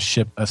out how to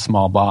ship a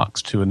small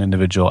box to an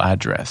individual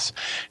address.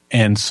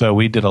 And so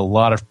we did a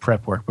lot of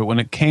prep work. But when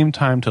it came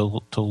time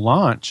to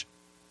launch,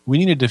 we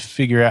needed to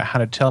figure out how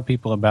to tell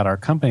people about our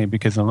company,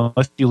 because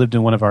unless you lived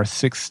in one of our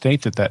 6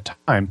 states at that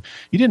time,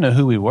 you didn't know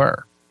who we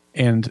were.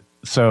 And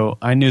so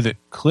I knew that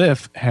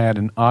Cliff had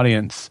an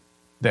audience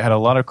that had a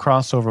lot of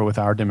crossover with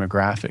our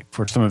demographic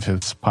for some of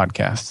his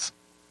podcasts,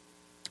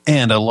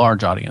 and a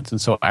large audience.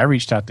 And so I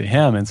reached out to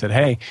him and said,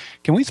 hey,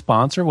 can we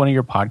sponsor one of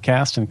your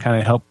podcasts and kind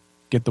of help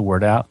get the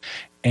word out?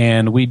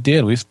 And we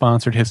did. We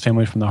sponsored his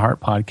Family from the Heart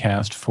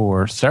podcast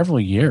for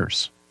several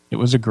years. It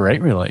was a great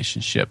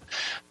relationship.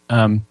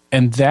 And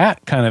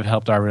that kind of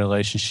helped our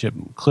relationship,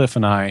 Cliff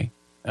and I,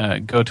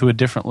 go to a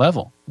different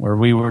level where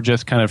we were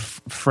just kind of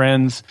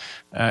friends.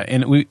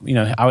 And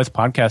I was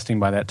podcasting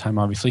by that time,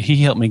 obviously. He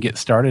helped me get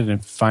started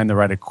and find the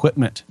right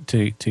equipment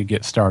to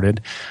get started.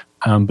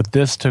 But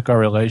this took our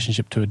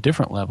relationship to a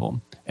different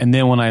level. And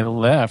then when I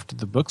left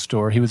the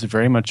bookstore, he was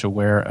very much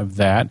aware of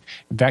that.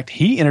 In fact,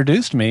 he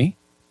introduced me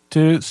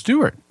to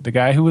Stuart, the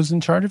guy who was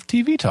in charge of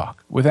TV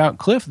Talk. Without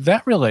Cliff,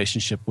 that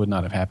relationship would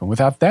not have happened.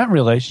 Without that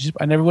relationship,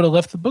 I never would have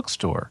left the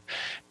bookstore.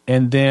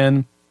 And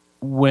then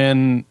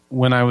when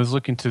I was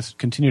looking to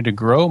continue to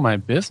grow my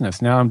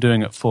business, now I'm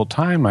doing it full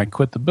time. I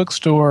quit the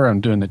bookstore.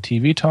 I'm doing the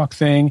TV Talk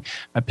thing.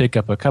 I pick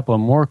up a couple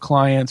of more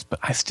clients, but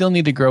I still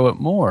need to grow it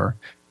more.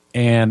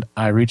 And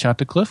I reach out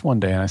to Cliff one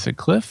day and I said,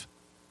 Cliff,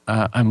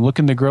 I'm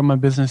looking to grow my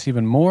business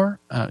even more.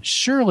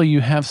 Surely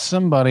you have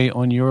somebody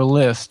on your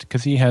list,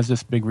 because he has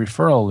this big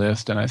referral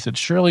list. And I said,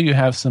 surely you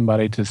have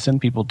somebody to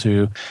send people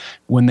to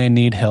when they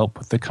need help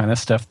with the kind of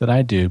stuff that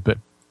I do. But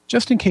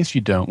just in case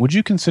you don't, would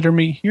you consider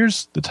me?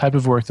 Here's the type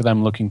of work that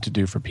I'm looking to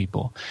do for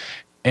people.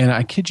 And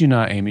I kid you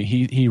not, Amy,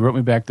 he wrote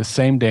me back the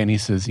same day and he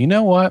says, you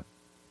know what?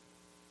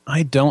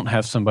 I don't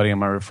have somebody on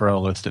my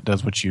referral list that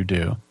does what you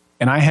do.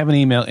 And I have an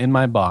email in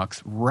my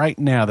box right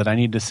now that I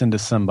need to send to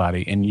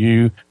somebody, and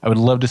I would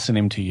love to send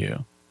him to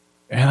you.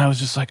 And I was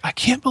just like, I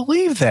can't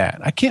believe that.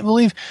 I can't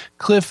believe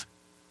Cliff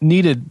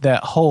needed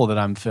that hole that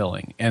I'm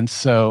filling. And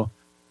so,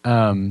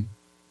 and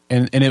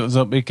it was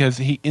because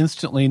he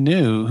instantly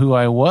knew who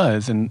I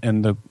was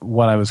and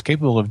what I was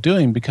capable of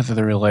doing because of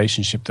the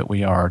relationship that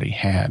we already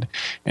had.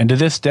 And to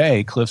this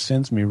day, Cliff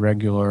sends me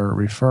regular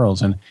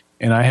referrals,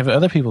 and I have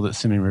other people that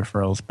send me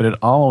referrals, but it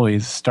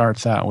always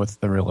starts out with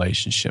the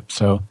relationship.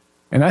 So,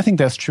 and I think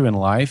that's true in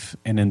life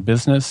and in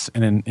business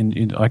and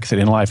in like I said,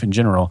 in life in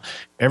general.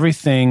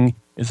 Everything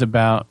is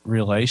about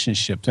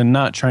relationships and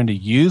not trying to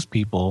use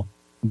people,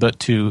 but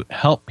to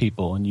help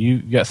people. And you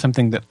got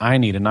something that I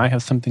need and I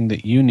have something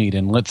that you need,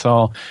 and let's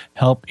all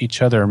help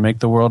each other make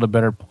the world a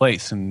better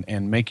place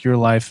and make your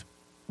life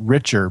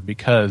richer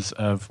because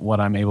of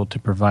what I'm able to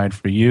provide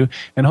for you.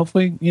 And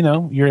hopefully,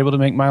 you're able to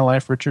make my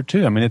life richer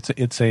too. I mean,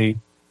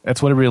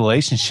 that's what a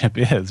relationship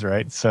is,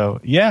 right? So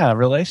yeah,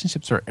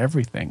 relationships are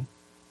everything.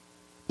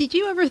 Did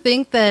you ever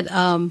think that,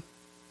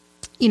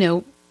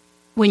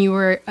 when you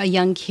were a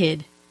young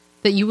kid,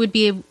 that you would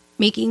be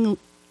making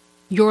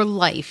your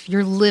life,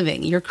 your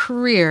living, your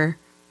career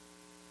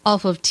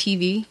off of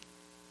TV?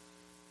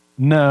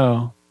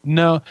 No.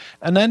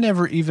 And I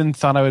never even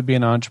thought I would be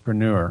an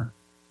entrepreneur.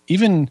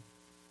 Even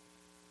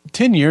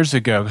 10 years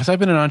ago, because I've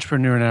been an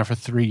entrepreneur now for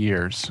 3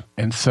 years.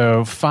 And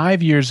so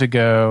 5 years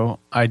ago,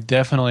 I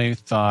definitely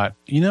thought,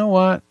 you know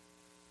what?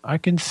 I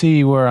can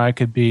see where I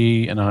could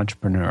be an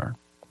entrepreneur.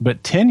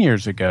 But 10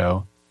 years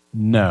ago,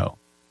 no.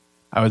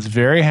 I was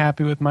very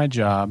happy with my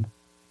job.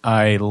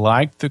 I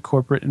liked the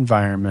corporate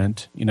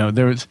environment.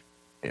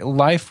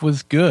 Life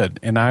was good,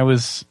 and I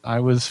was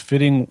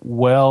fitting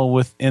well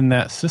within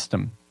that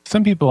system.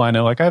 Some people I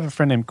know, like I have a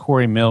friend named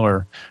Corey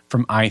Miller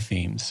from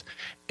iThemes,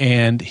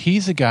 and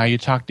he's a guy, you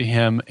talk to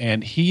him,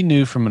 and he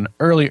knew from an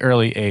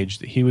early age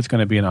that he was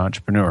going to be an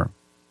entrepreneur.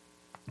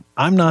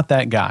 I'm not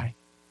that guy.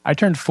 I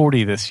turned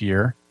 40 this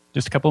year,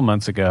 just a couple of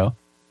months ago,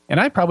 and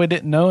I probably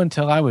didn't know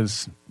until I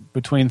was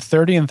between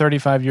 30 and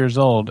 35 years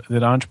old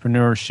that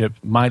entrepreneurship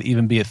might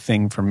even be a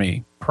thing for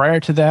me.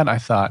 Prior to that, I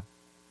thought,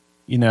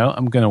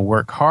 I'm going to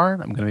work hard.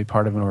 I'm going to be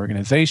part of an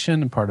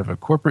organization and part of a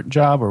corporate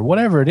job or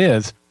whatever it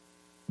is,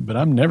 but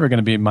I'm never going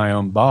to be my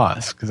own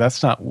boss because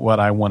that's not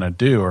what I want to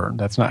do, or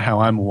that's not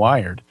how I'm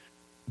wired.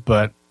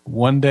 But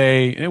one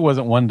day, it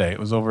wasn't one day, it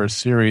was over a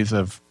series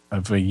of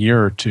a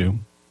year or two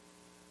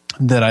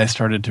that I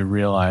started to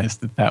realize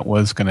that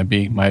was going to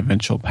be my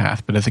eventual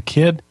path. But as a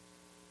kid,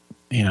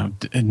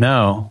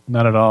 no,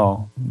 not at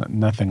all.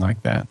 Nothing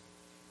like that.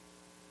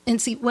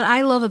 And see, what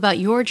I love about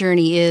your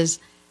journey is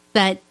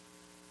that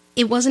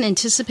it wasn't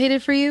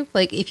anticipated for you.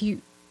 Like if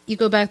you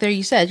go back there,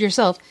 you said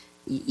yourself,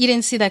 you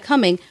didn't see that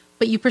coming,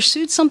 but you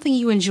pursued something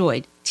you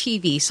enjoyed,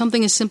 TV,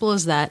 something as simple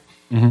as that.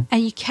 Mm-hmm.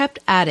 And you kept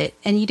at it,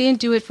 and you didn't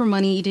do it for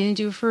money. You didn't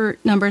do it for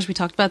numbers. We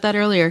talked about that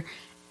earlier.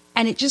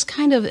 And it just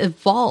kind of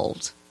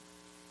evolved.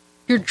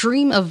 Your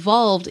dream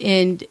evolved,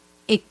 and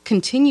it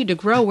continued to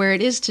grow where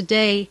it is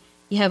today.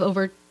 You have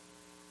over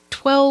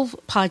 12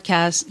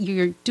 podcasts.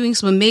 You're doing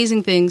some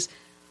amazing things,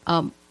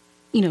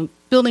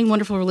 building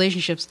wonderful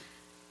relationships.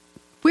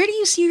 Where do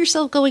you see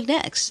yourself going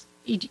next?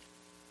 Do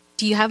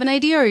you have an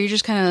idea, or are you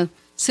just kind of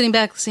sitting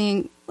back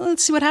saying, well,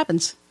 let's see what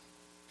happens?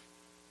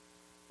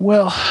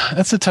 Well,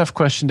 that's a tough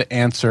question to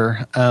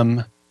answer.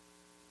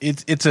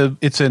 It's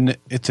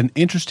an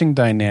interesting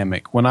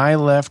dynamic. When I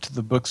left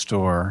the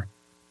bookstore,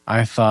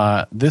 I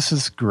thought, this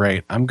is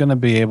great. I'm going to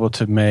be able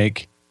to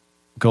make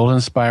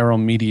Golden Spiral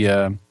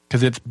Media,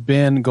 because it's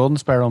been Golden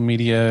Spiral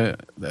Media,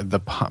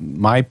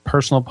 my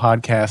personal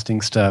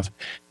podcasting stuff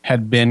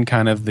had been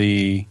kind of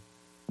the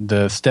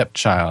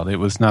stepchild. It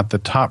was not the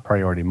top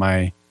priority.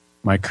 My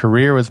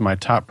career was my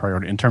top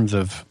priority in terms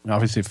of,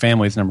 obviously,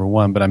 family is number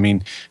one, but I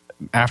mean,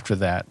 after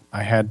that,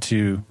 I had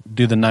to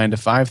do the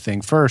 9-to-5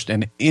 thing first,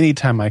 and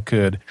anytime I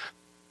could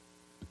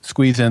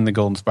squeeze in the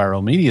Golden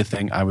Spiral Media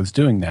thing, I was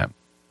doing that.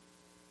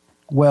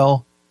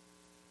 Well,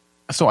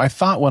 so I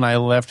thought when I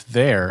left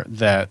there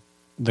that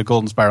the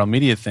Golden Spiral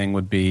Media thing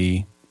would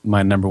be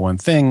my number one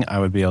thing. I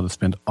would be able to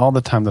spend all the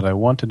time that I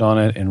wanted on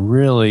it and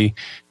really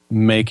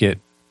make it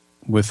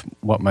with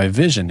what my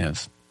vision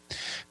is.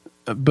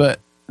 But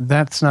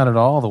that's not at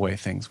all the way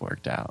things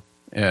worked out.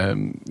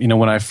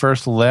 When I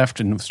first left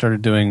and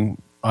started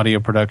doing audio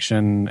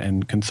production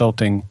and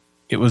consulting,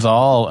 it was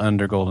all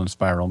under Golden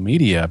Spiral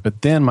Media.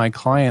 But then my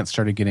clients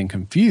started getting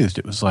confused.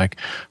 It was like,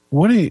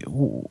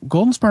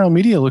 Golden Spiral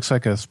Media looks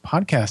like a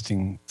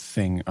podcasting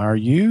thing.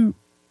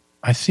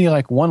 I see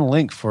like one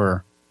link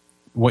for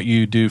what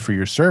you do for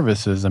your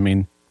services. I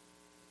mean,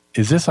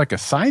 is this like a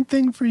side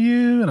thing for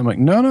you? And I'm like,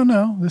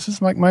 no. This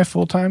is like my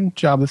full-time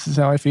job. This is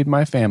how I feed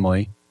my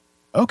family.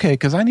 Okay,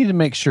 because I need to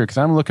make sure, because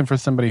I'm looking for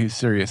somebody who's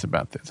serious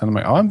about this. And I'm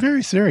like, I'm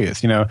very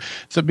serious, So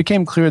it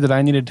became clear that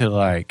I needed to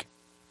like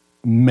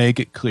make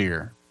it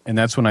clear. And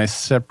that's when I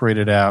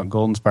separated out.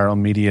 Golden Spiral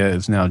Media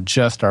is now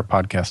just our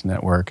podcast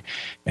network.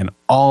 And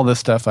all the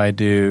stuff I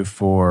do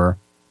for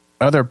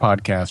other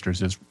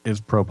podcasters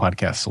is Pro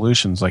Podcast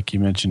Solutions, like you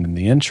mentioned in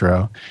the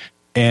intro.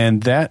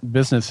 And that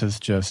business has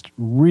just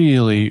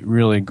really,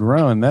 really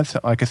grown. That's,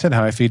 like I said,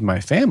 how I feed my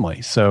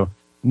family. So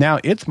now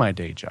it's my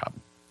day job.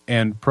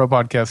 And Pro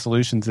Podcast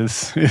Solutions is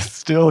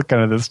still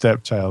kind of the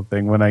stepchild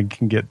thing when I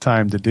can get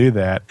time to do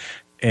that.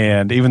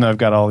 And even though I've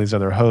got all these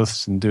other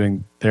hosts and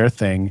doing their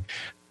thing,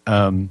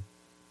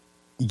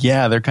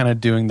 they're kind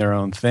of doing their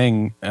own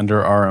thing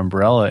under our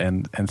umbrella.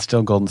 And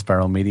still Golden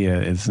Spiral Media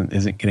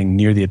isn't getting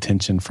near the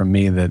attention from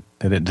me that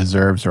it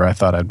deserves or I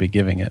thought I'd be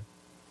giving it.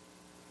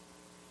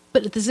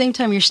 But at the same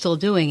time, you're still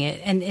doing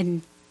it.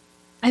 And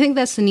I think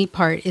that's the neat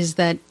part, is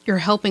that you're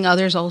helping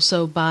others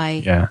also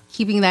by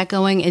keeping that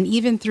going. And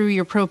even through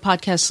your Pro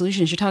Podcast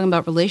Solutions, you're talking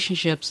about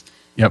relationships.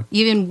 Yep.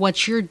 Even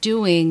what you're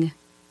doing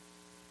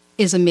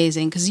is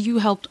amazing, because you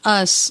helped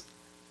us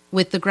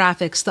with the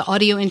graphics. The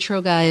audio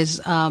intro guys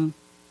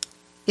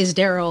is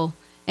Daryl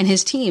and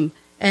his team.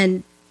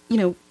 And,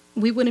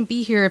 we wouldn't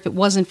be here if it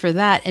wasn't for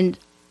that. And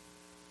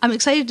I'm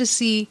excited to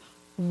see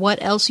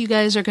what else you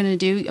guys are going to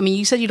do. I mean,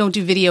 you said you don't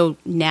do video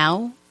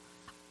now.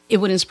 It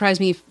wouldn't surprise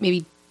me if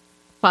maybe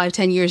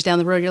 5-10 years down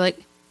the road, you're like,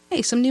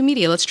 hey, some new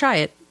media, let's try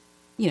it,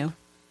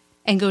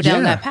 and go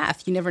down that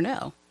path. You never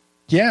know.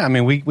 Yeah. I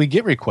mean, we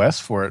get requests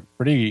for it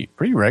pretty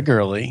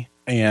regularly,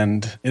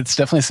 and it's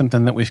definitely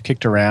something that we've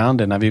kicked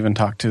around. And I've even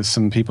talked to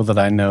some people that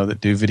I know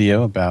that do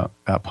video about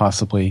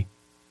possibly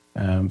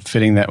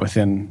fitting that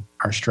within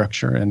our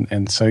structure.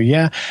 And so,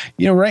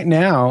 right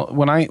now,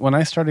 when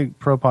I started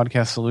Pro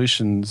Podcast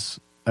Solutions,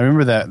 I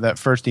remember that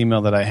first email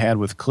that I had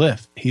with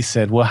Cliff. He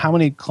said, well, how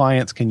many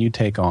clients can you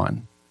take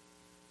on?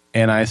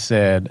 And I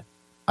said,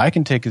 I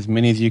can take as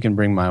many as you can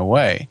bring my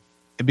way,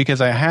 because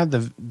I had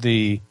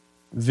the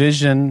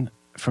vision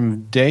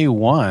from day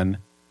one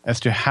as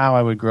to how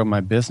I would grow my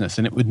business.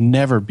 And it would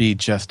never be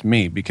just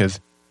me, because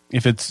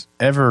if it's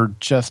ever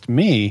just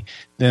me,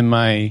 then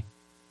my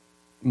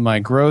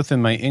growth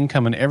and my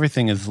income and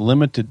everything is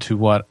limited to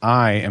what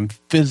I am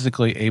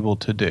physically able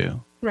to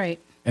do. Right.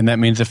 And that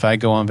means if I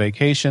go on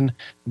vacation,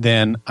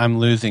 then I'm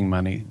losing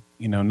money.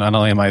 Not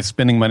only am I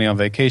spending money on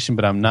vacation,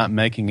 but I'm not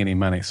making any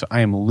money. So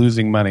I am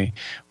losing money.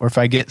 Or if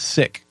I get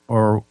sick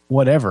or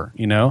whatever,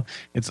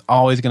 it's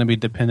always going to be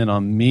dependent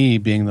on me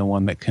being the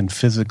one that can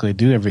physically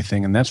do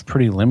everything. And that's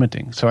pretty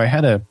limiting. So I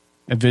had a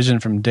vision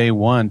from day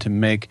one to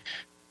make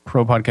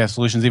Pro Podcast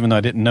Solutions, even though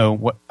I didn't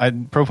know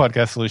Pro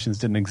Podcast Solutions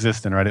didn't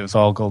exist then, right? It was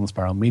all Golden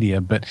Spiral Media.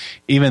 But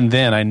even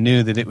then, I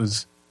knew that it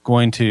was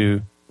going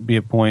to reach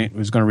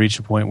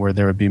a point where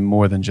there would be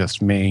more than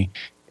just me.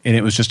 And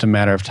it was just a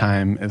matter of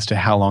time as to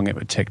how long it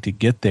would take to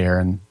get there.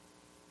 And,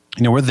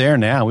 we're there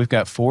now. We've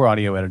got 4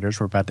 audio editors.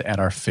 We're about to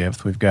add our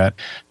 5th. We've got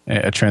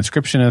a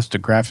transcriptionist, a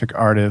graphic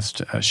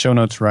artist, a show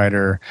notes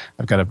writer.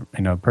 I've got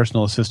a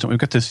personal assistant. We've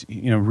got this,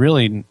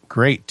 really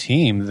great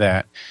team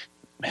that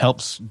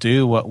helps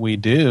do what we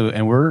do.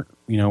 And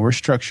we're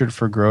structured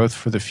for growth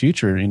for the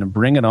future.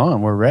 Bring it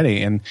on. We're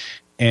ready.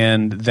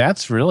 And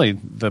that's really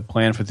the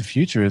plan for the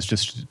future, is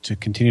just to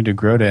continue to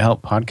grow, to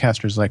help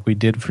podcasters like we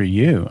did for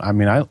you. I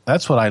mean,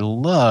 that's what I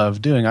love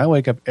doing. I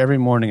wake up every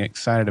morning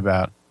excited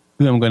about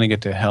who I'm going to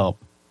get to help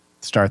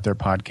start their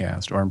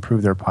podcast or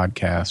improve their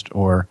podcast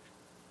or,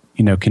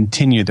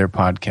 continue their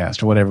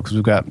podcast or whatever, because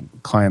we've got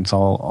clients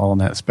all in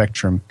that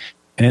spectrum.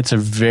 And it's a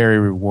very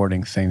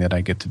rewarding thing that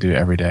I get to do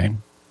every day.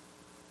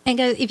 And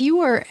guys, if you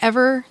are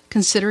ever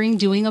considering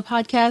doing a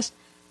podcast,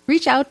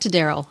 reach out to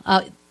Daryl.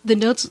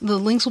 The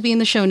links will be in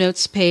the show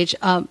notes page.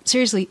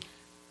 Seriously,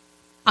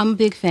 I'm a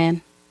big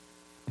fan.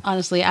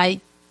 Honestly, I'm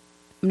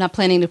not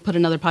planning to put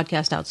another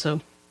podcast out,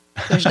 so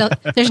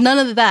there's none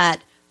of that.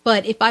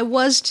 But if I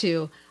was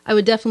to, I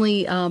would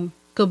definitely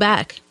go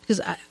back,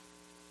 because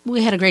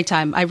we had a great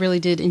time. I really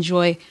did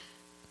enjoy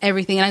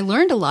everything, and I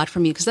learned a lot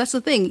from you, because that's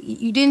the thing.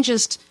 You didn't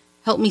just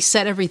help me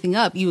set everything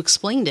up. You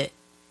explained it,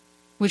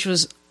 which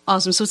was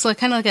awesome. So it's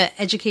kind of like an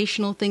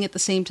educational thing at the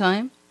same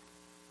time.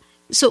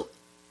 So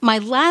my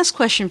last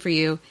question for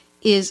you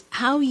is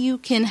how you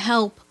can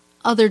help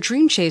other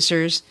dream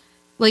chasers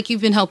like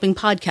you've been helping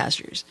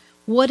podcasters.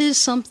 What is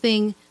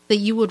something that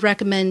you would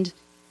recommend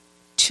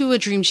to a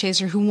dream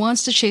chaser who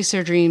wants to chase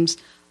their dreams,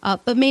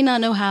 but may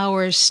not know how,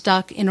 or is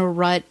stuck in a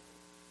rut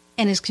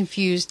and is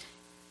confused?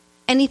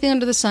 Anything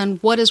under the sun,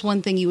 what is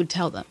one thing you would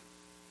tell them?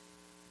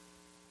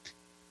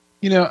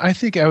 I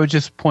think I would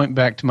just point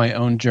back to my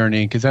own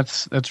journey, because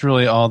that's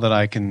really all that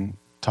I can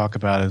talk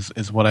about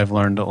is what I've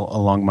learned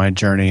along my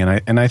journey,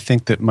 and I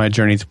think that my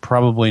journey is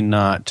probably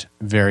not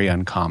very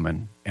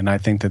uncommon, and I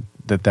think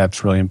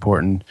that's really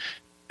important.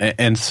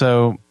 And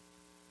so,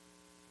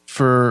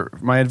 for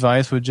my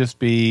advice would just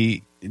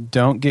be,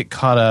 don't get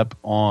caught up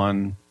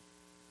on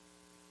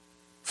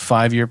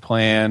 5-year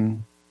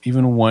plan,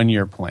 even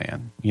 1-year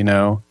plan.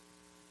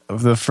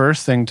 The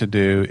first thing to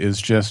do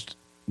is just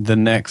the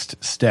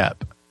next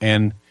step.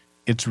 And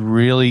it's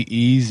really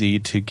easy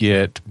to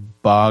get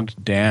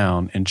bogged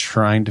down in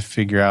trying to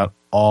figure out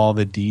all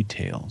the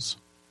details.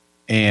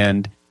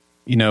 And,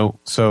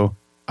 so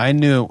I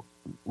knew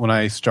when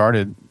I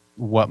started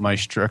what my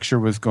structure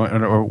was going,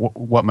 or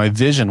what my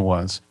vision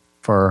was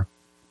for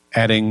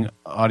adding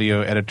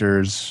audio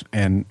editors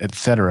and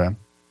etc.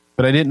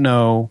 But I didn't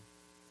know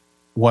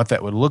what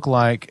that would look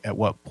like, at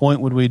what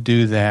point would we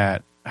do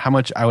that, how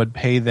much I would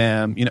pay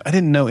them. I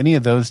didn't know any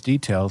of those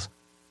details.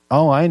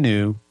 All I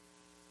knew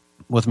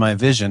was my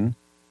vision,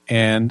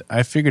 and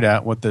I figured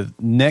out what the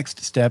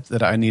next step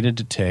that I needed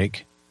to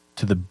take,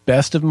 to the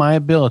best of my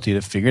ability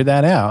to figure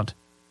that out,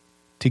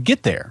 to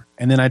get there.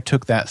 And then I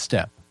took that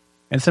step.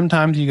 And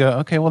sometimes you go,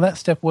 okay, well, that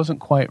step wasn't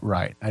quite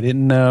right. I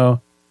didn't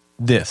know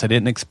this. I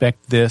didn't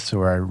expect this,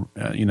 or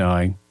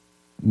I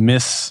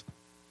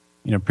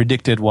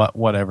predicted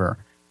whatever.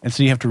 And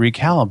so you have to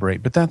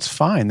recalibrate, but that's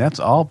fine. That's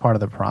all part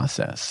of the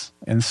process.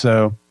 And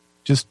so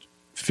just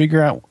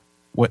figure out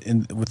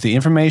with the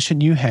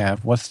information you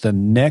have, what's the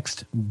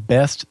next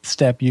best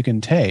step you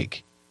can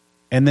take,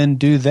 and then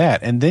do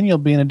that. And then you'll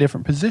be in a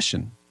different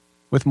position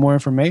with more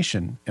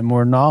information and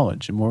more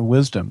knowledge and more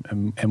wisdom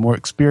and more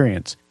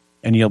experience.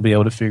 And you'll be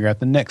able to figure out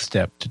the next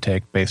step to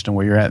take based on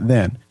where you're at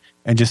then.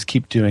 And just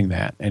keep doing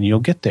that, and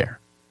you'll get there.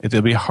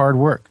 It'll be hard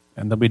work,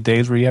 and there'll be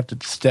days where you have to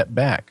step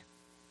back.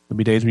 There'll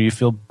be days where you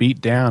feel beat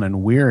down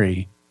and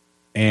weary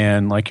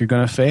and like you're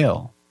going to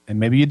fail. And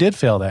maybe you did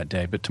fail that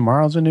day, but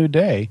tomorrow's a new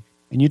day,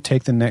 and you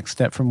take the next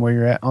step from where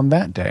you're at on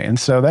that day. And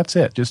so that's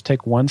it. Just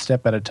take one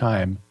step at a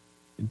time.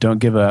 Don't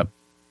give up.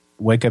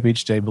 Wake up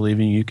each day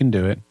believing you can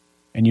do it,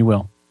 and you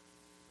will.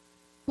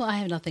 Well, I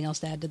have nothing else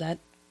to add to that.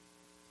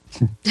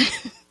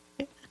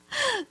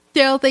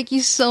 Daryl, thank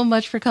you so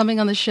much for coming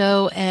on the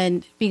show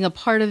and being a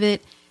part of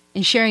it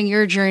and sharing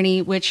your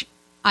journey, which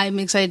I'm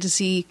excited to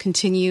see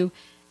continue.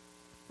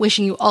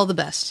 Wishing you all the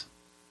best.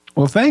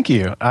 Well, thank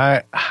you.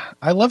 I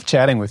love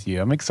chatting with you.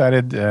 I'm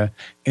excited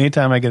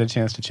anytime I get a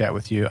chance to chat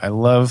with you. I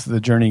love the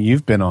journey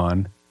you've been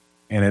on,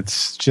 and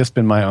it's just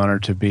been my honor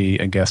to be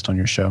a guest on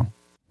your show.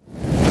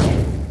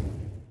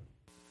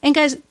 And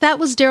guys, that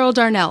was Daryl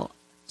Darnell.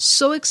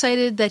 So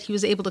excited that he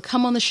was able to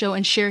come on the show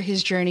and share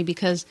his journey,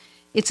 because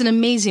it's an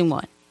amazing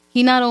one.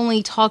 He not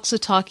only talks the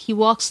talk, he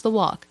walks the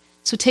walk.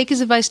 So take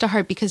his advice to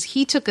heart, because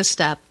he took a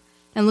step,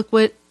 and look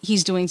what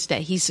he's doing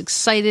today. He's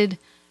excited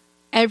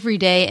every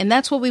day, and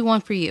that's what we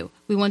want for you.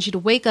 We want you to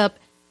wake up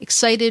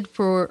excited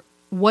for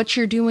what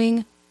you're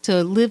doing,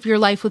 to live your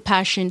life with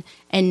passion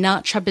and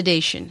not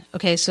trepidation.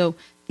 Okay, so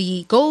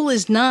the goal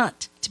is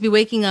not to be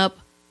waking up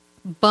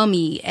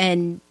bummy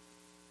and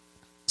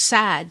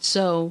sad.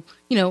 So,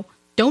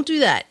 don't do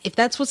that. If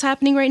that's what's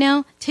happening right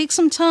now, take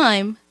some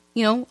time.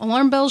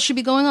 Alarm bells should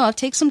be going off.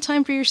 Take some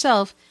time for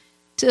yourself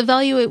to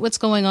evaluate what's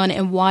going on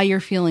and why you're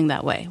feeling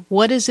that way.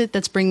 What is it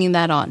that's bringing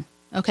that on?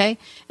 Okay?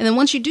 And then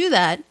once you do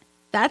that,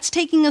 that's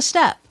taking a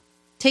step.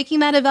 Taking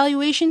that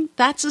evaluation,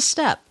 that's a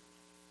step.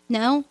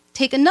 Now,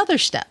 take another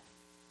step.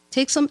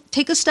 Take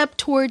a step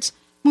towards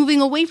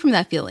moving away from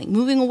that feeling,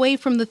 moving away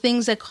from the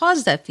things that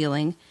cause that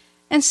feeling,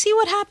 and see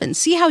what happens.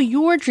 See how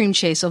your dream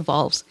chase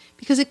evolves,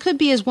 because it could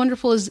be as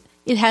wonderful as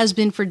it has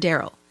been for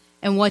Daryl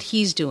and what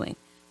he's doing.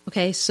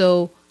 Okay,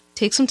 so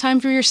take some time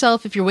for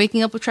yourself if you're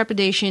waking up with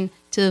trepidation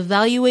to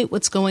evaluate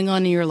what's going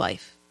on in your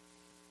life.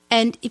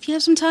 And if you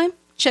have some time,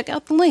 check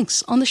out the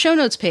links on the show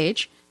notes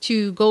page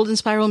to Golden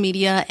Spiral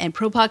Media and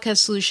Pro Podcast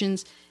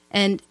Solutions.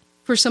 And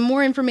for some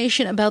more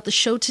information about the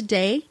show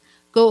today,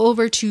 go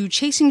over to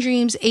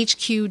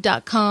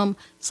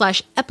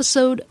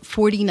chasingdreamshq.com/episode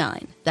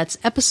 49. That's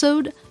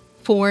episode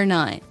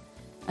 49.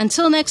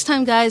 Until next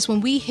time, guys,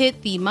 when we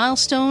hit the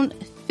milestone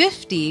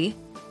 50,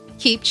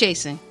 keep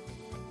chasing.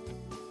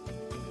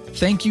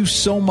 Thank you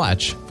so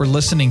much for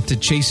listening to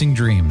Chasing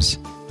Dreams.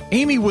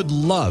 Amy would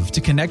love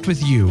to connect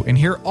with you and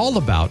hear all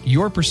about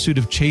your pursuit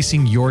of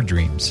chasing your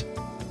dreams.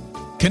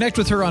 Connect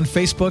with her on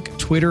Facebook,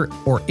 Twitter,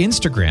 or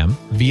Instagram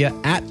via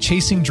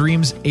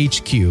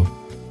 @ChasingDreamsHQ.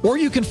 Or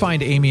you can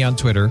find Amy on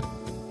Twitter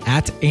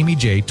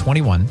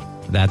 @AmyJ21.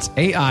 That's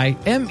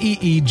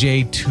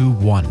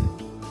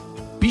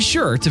AIMEEJ21. Be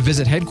sure to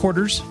visit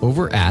headquarters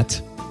over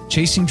at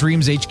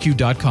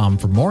ChasingDreamsHQ.com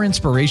for more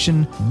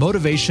inspiration,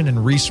 motivation,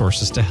 and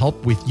resources to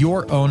help with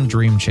your own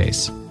dream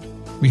chase.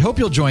 We hope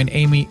you'll join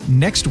Amy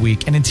next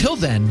week, and until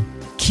then,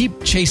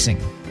 keep chasing.